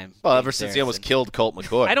long time. Well, ever since he almost killed Colt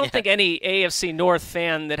McCoy. I don't think any AFC North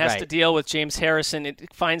fan that has to deal with James Harrison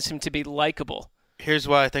finds him to be likable. Here's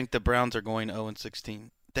why I think the Browns are going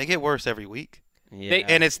 0-16. They get worse every week. Yeah.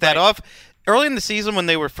 And it's that off. Early in the season when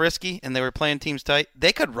they were frisky and they were playing teams tight,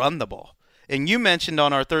 they could run the ball. And you mentioned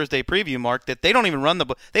on our Thursday preview, Mark, that they don't even run the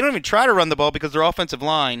ball. They don't even try to run the ball because their offensive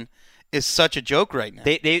line is such a joke right now.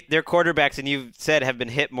 Their quarterbacks, and you've said, have been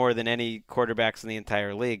hit more than any quarterbacks in the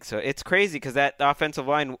entire league. So it's crazy because that offensive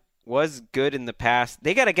line was good in the past.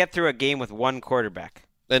 They got to get through a game with one quarterback.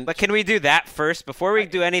 But can we do that first before we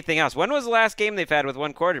do anything else? When was the last game they've had with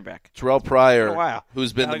one quarterback? Terrell Pryor,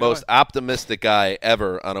 who's been the most optimistic guy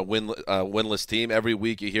ever on a winless team. Every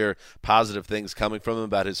week you hear positive things coming from him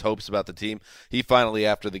about his hopes about the team. He finally,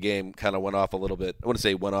 after the game, kind of went off a little bit. I wouldn't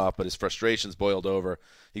say went off, but his frustrations boiled over.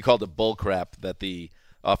 He called it bullcrap that the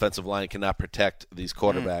offensive line cannot protect these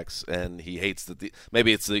quarterbacks, and he hates that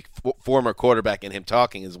maybe it's the former quarterback in him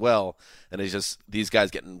talking as well, and it's just these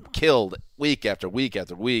guys getting killed week after week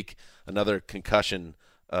after week. Another concussion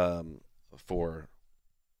for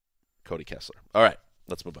Cody Kessler. All right,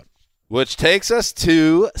 let's move on. Which takes us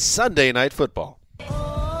to Sunday Night Football.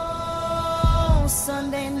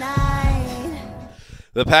 Sunday night.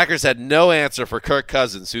 The Packers had no answer for Kirk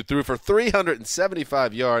Cousins, who threw for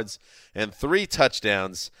 375 yards and 3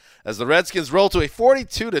 touchdowns as the Redskins rolled to a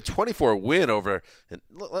 42-24 win over, and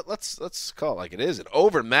let's call it like it is, an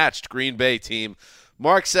overmatched Green Bay team.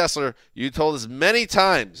 Mark Sessler, you told us many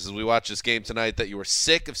times as we watched this game tonight that you were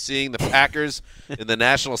sick of seeing the Packers in the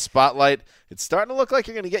national spotlight. It's starting to look like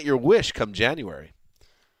you're going to get your wish come January.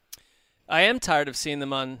 I am tired of seeing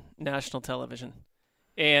them on national television.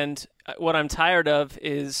 And what I'm tired of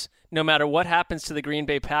is no matter what happens to the Green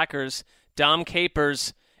Bay Packers, Dom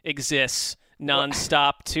Capers exists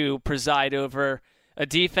nonstop to preside over a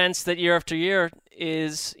defense that year after year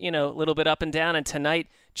is, a little bit up and down, and tonight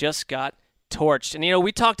just got torched. And,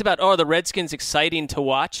 we talked about, the Redskins exciting to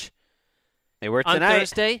watch. They were tonight. On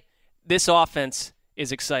Thursday. This offense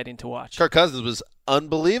is exciting to watch. Kirk Cousins was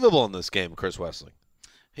unbelievable in this game, Chris Wesley.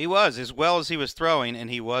 He was, as well as he was throwing, and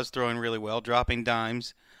he was throwing really well, dropping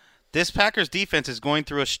dimes. This Packers defense is going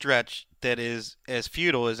through a stretch that is as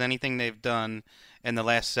futile as anything they've done in the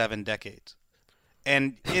last 7 decades.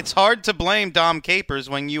 And it's hard to blame Dom Capers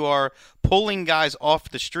when you are pulling guys off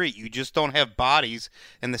the street. You just don't have bodies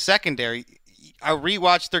in the secondary. I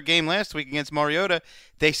rewatched their game last week against Mariota.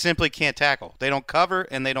 They simply can't tackle. They don't cover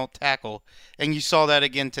and they don't tackle. And you saw that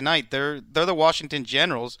again tonight. They're the Washington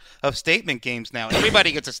Generals of statement games now.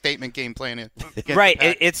 Everybody gets a statement game playing it. Right,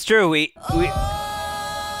 it's true. We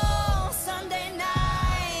Sunday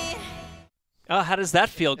night. Oh, how does that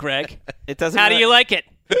feel, Greg? It doesn't. How do you like it?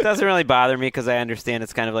 It doesn't really bother me because I understand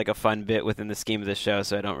it's kind of like a fun bit within the scheme of the show,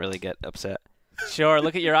 so I don't really get upset. Sure.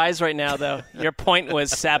 Look at your eyes right now, though. Your point was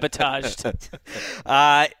sabotaged.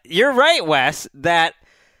 You're right, Wes, that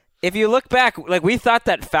if you look back, like we thought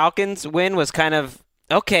that Falcons win was kind of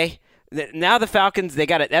okay. Now the Falcons, they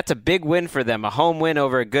got it. That's a big win for them, a home win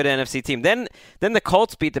over a good NFC team. Then the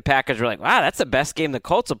Colts beat the Packers. We're like, wow, that's the best game the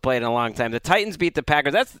Colts have played in a long time. The Titans beat the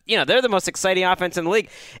Packers. That's they're the most exciting offense in the league.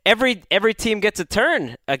 Every team gets a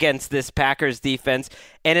turn against this Packers defense,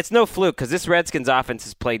 and it's no fluke because this Redskins offense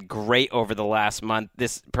has played great over the last month.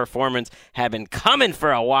 This performance had been coming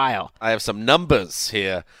for a while. I have some numbers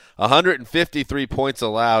here. 153 points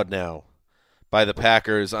allowed now by the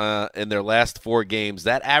Packers in their last 4 games.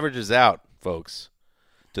 That averages out, folks,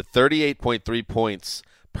 to 38.3 points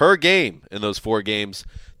per game in those 4 games,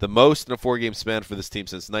 the most in a 4-game span for this team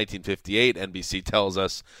since 1958, NBC tells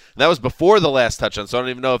us. And that was before the last touchdown, so I don't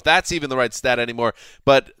even know if that's even the right stat anymore.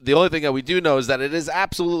 But the only thing that we do know is that it is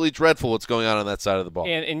absolutely dreadful what's going on that side of the ball.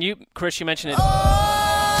 And you, Chris, you mentioned it.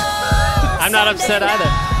 I'm not upset either.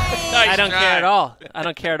 I don't care at all. I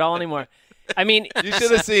don't care at all anymore. I mean, you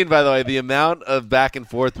should have seen, by the way, the amount of back and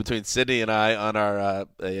forth between Sydney and I on our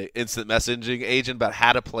instant messaging agent about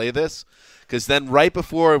how to play this. Because then right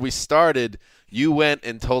before we started, you went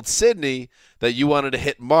and told Sydney that you wanted to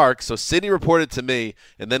hit Mark. So Sydney reported to me,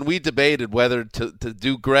 and then we debated whether to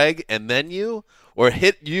do Greg and then you, or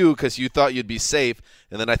hit you because you thought you'd be safe.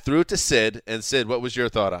 And then I threw it to Sid. And Sid, what was your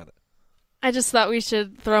thought on it? I just thought we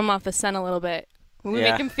should throw him off the scent a little bit. We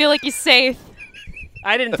Yeah. make him feel like he's safe.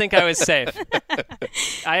 I didn't think I was safe.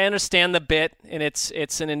 I understand the bit, and it's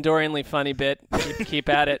an enduringly funny bit. Keep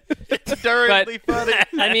at it. It's enduringly funny.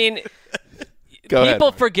 I mean, Go people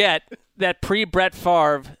ahead. forget that pre-Brett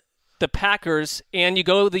Favre, the Packers, and you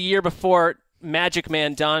go the year before Magic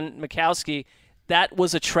Man Don Majkowski, that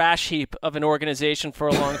was a trash heap of an organization for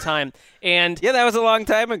a long time. And yeah, that was a long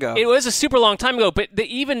time ago. It was a super long time ago. But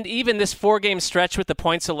even this 4-game stretch with the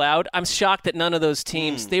points allowed, I'm shocked that none of those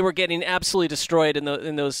teams they were getting absolutely destroyed in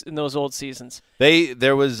those old seasons.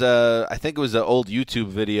 There was I think it was an old YouTube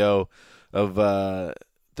video of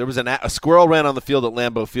there was a squirrel ran on the field at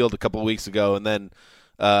Lambeau Field a couple of weeks ago, and then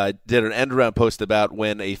did an end around post about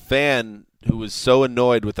when a fan who was so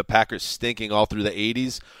annoyed with the Packers stinking all through the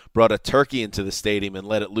 80s brought a turkey into the stadium and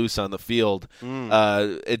let it loose on the field. And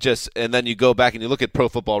then you go back and you look at Pro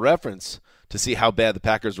Football Reference to see how bad the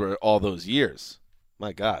Packers were all those years.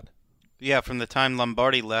 My God. Yeah, from the time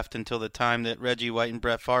Lombardi left until the time that Reggie White and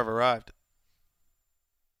Brett Favre arrived.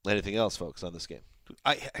 Anything else, folks, on this game?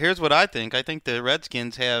 Here's what I think. I think the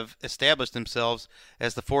Redskins have established themselves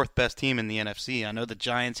as the 4th best team in the NFC. I know the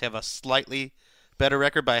Giants have a slightly better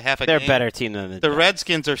record by half a They're game. a better team than The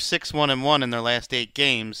Redskins are 6-1-1 in their last 8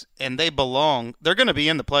 games, and they belong. They're going to be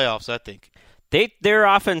in the playoffs, I think. Their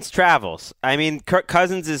offense travels. I mean, Kirk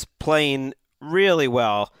Cousins is playing really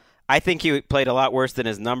well. I think he played a lot worse than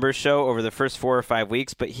his numbers show over the first 4 or 5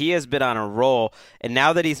 weeks, but he has been on a roll. And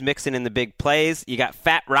now that he's mixing in the big plays, you got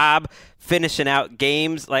Fat Rob finishing out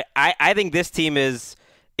games. Like I think this team is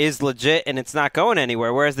is legit and it's not going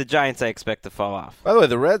anywhere, whereas the Giants I expect to fall off. By the way,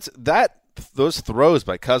 the Reds, those throws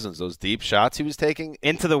by Cousins, those deep shots he was taking.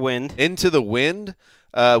 Into the wind.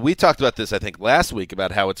 We talked about this, I think, last week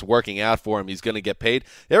about how it's working out for him. He's going to get paid.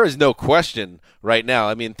 There is no question right now.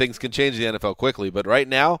 I mean, things can change in the NFL quickly, but right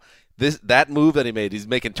now, that move that he made, he's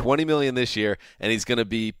making $20 million this year, and he's going to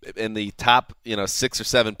be in the top 6 or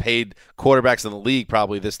 7 paid quarterbacks in the league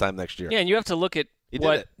probably this time next year. Yeah, and you have to look at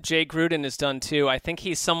what Jay Gruden has done too. I think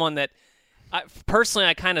he's someone that personally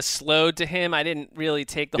I kind of slowed to him. I didn't really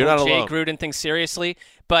take the whole Jay Gruden thing seriously,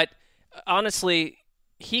 but honestly,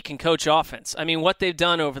 he can coach offense. I mean, what they've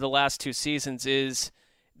done over the last 2 seasons is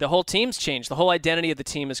the whole team's changed. The whole identity of the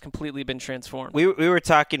team has completely been transformed. We were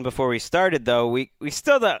talking before we started, though. I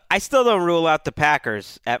still don't rule out the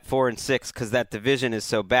Packers at 4-6 because that division is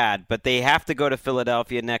so bad. But they have to go to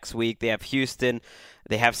Philadelphia next week. They have Houston.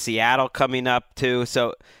 They have Seattle coming up too.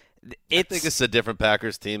 So I think it's a different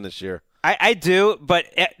Packers team this year. I do, but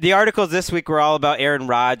the articles this week were all about Aaron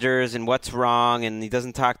Rodgers and what's wrong, and he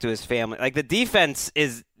doesn't talk to his family. Like the defense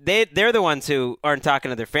is. They're the ones who aren't talking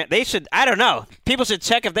to their family. They should. I don't know. People should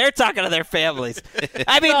check if they're talking to their families.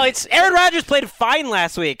 I mean, Aaron Rodgers played fine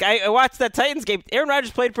last week. I watched that Titans game. Aaron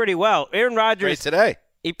Rodgers played pretty well. Aaron Rodgers today.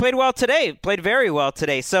 He played well today. Played very well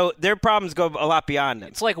today. So their problems go a lot beyond it.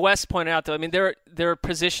 It's like Wes pointed out, though. I mean, there are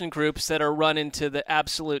position groups that are run into the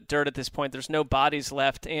absolute dirt at this point. There's no bodies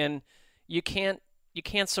left, and you can't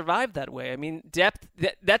survive that way. I mean, depth.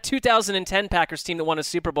 That 2010 Packers team that won a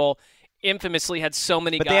Super Bowl infamously had so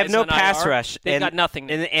many guys. But they have no on pass IR. rush. They've got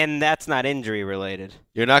nothing. And that's not injury related.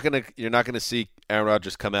 You're not gonna see Aaron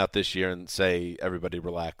Rodgers come out this year and say everybody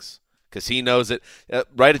relax because he knows it.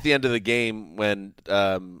 Right at the end of the game when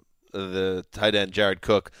the tight end Jared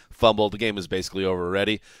Cook fumbled, the game was basically over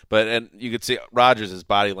already. And you could see Rodgers'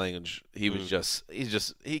 body language. He was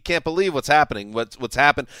he can't believe what's happening. What's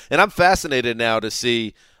happened, and I'm fascinated now to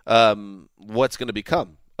see what's going to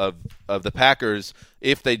become of the Packers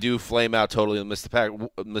if they do flame out totally and miss the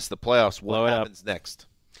playoffs. What happens next?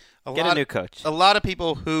 Get a new coach. A lot of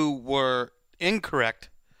people who were incorrect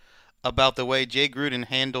about the way Jay Gruden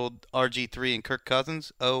handled RG3 and Kirk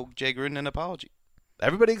Cousins owe Jay Gruden an apology.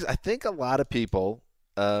 I think a lot of people,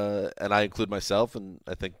 and I include myself, and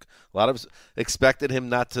I think a lot of us expected him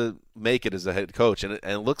not to make it as a head coach, and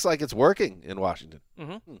it looks like it's working in Washington.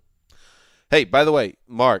 Mm-hmm. Hey, by the way,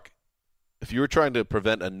 Mark, if you were trying to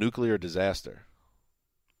prevent a nuclear disaster.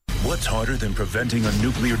 What's harder than preventing a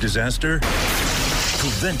nuclear disaster?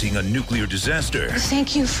 Preventing a nuclear disaster.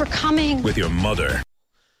 Thank you for coming. With your mother.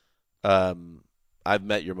 I've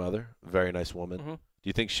met your mother, very nice woman. Mm-hmm. Do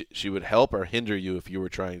you think she would help or hinder you if you were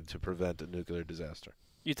trying to prevent a nuclear disaster?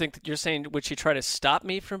 You think you're saying would she try to stop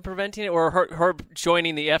me from preventing it, or her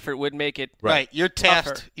joining the effort would make it right? You're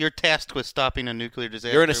tougher? You're tasked with stopping a nuclear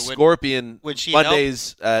disaster. You're in a Scorpion would she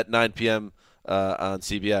Mondays at 9 p.m. On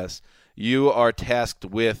CBS. You are tasked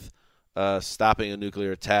with stopping a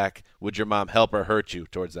nuclear attack. Would your mom help or hurt you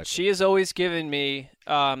towards that? She has always given me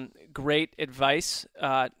great advice.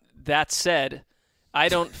 That said, I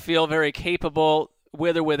don't feel very capable,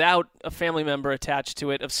 with or without a family member attached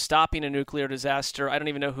to it, of stopping a nuclear disaster. I don't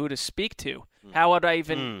even know who to speak to. How would I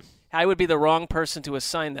even? I would be the wrong person to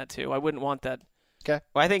assign that to. I wouldn't want that. Okay.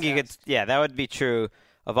 Well, I think you could. Yeah, that would be true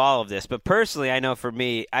of all of this. But personally, I know for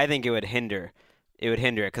me, I think it would hinder. It would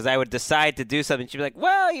hinder it because I would decide to do something. She'd be like,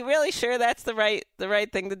 "Well, you really sure that's the right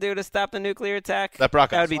thing to do to stop the nuclear attack?" That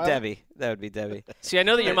would be Debbie. That would be Debbie. See, I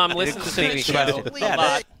know that your mom listens to the show a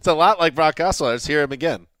lot. It's a lot like Brock Osweiler. Let's hear him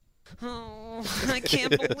again. Oh, I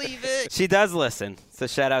can't believe it. She does listen, so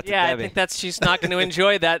shout out to Debbie. Debbie. I think she's not going to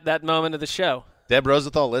enjoy that moment of the show. Deb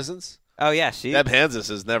Rosenthal listens? Oh, yeah. Deb Hansis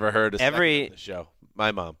has never heard a second of the show.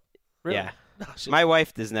 My mom. Really? Yeah. My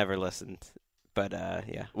wife has never listened, but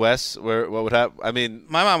yeah. Wes, what would happen? I mean,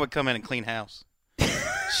 my mom would come in and clean house.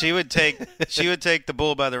 She would take the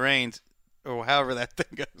bull by the reins, or however that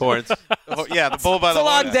thing goes. Horns. Oh, yeah, the bull by the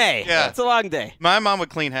horns. It's a long day. Yeah. It's a long day. My mom would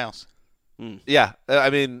clean house. Yeah, I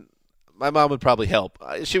mean, my mom would probably help.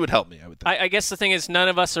 She would help me, I would think. I guess the thing is none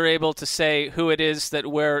of us are able to say who it is that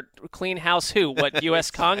we're clean house who. What, U.S.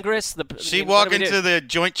 Congress? She'd walk into the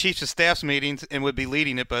Joint Chiefs of Staffs meetings and would be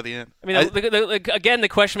leading it by the end. I mean, again, the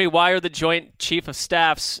question would be, why are the Joint Chief of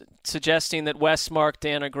Staffs suggesting that Wes, Mark,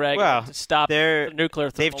 Dan, or Greg to stop the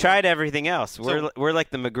nuclear they've tried everything else. We're like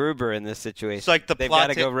the MacGruber in this situation. It's like they've got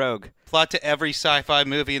to go rogue. Plot to every sci-fi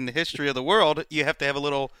movie in the history of the world, you have to have a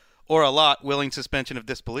little or a lot willing suspension of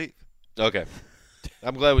disbelief. Okay.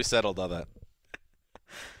 I'm glad we settled on that.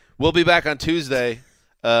 We'll be back on Tuesday.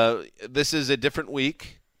 This is a different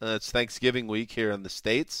week. It's Thanksgiving week here in the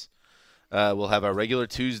States. We'll have our regular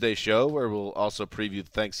Tuesday show where we'll also preview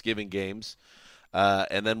the Thanksgiving games.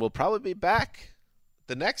 And then we'll probably be back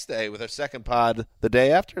the next day with our second pod the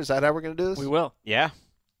day after. Is that how we're going to do this? We will. Yeah.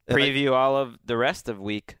 Preview all of the rest of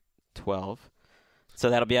Week 12. So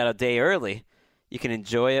that'll be out a day early. You can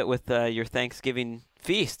enjoy it with your Thanksgiving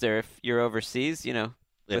feast, or if you're overseas,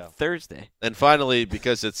 with Thursday. And finally,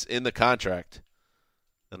 because it's in the contract,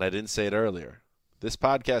 and I didn't say it earlier, this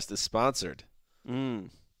podcast is sponsored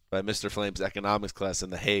by Mr. Flame's economics class in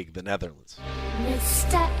The Hague, the Netherlands.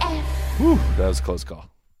 Mr. F. Whew, that was a close call.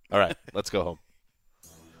 All right, let's go home.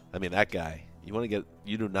 I mean, that guy,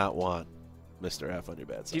 you do not want Mr. F on your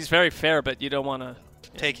bad side. He's very fair, but you don't want to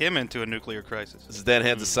take him into a nuclear crisis. This is Dan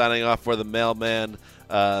Hanzus signing off for the mailman,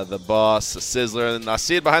 the boss, the Sizzler, and I'll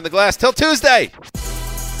see you behind the glass till Tuesday.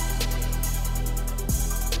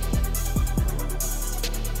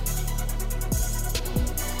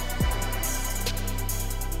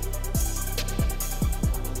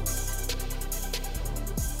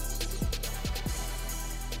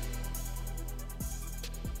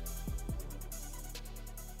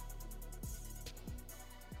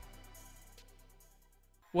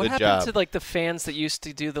 What Good happened job. to the fans that used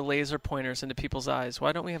to do the laser pointers into people's eyes?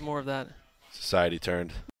 Why don't we have more of that? Society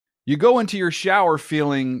turned. You go into your shower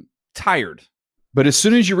feeling tired, but as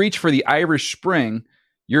soon as you reach for the Irish Spring,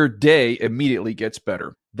 your day immediately gets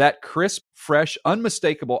better. That crisp, fresh,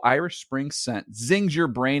 unmistakable Irish Spring scent zings your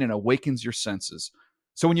brain and awakens your senses.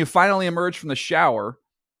 So when you finally emerge from the shower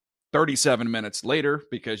 37 minutes later,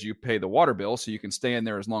 because you pay the water bill so you can stay in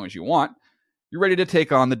there as long as you want, you're ready to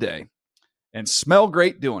take on the day. And smell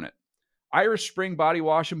great doing it. Irish Spring Body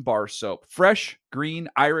Wash and Bar Soap. Fresh, green,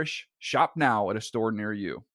 Irish. Shop now at a store near you.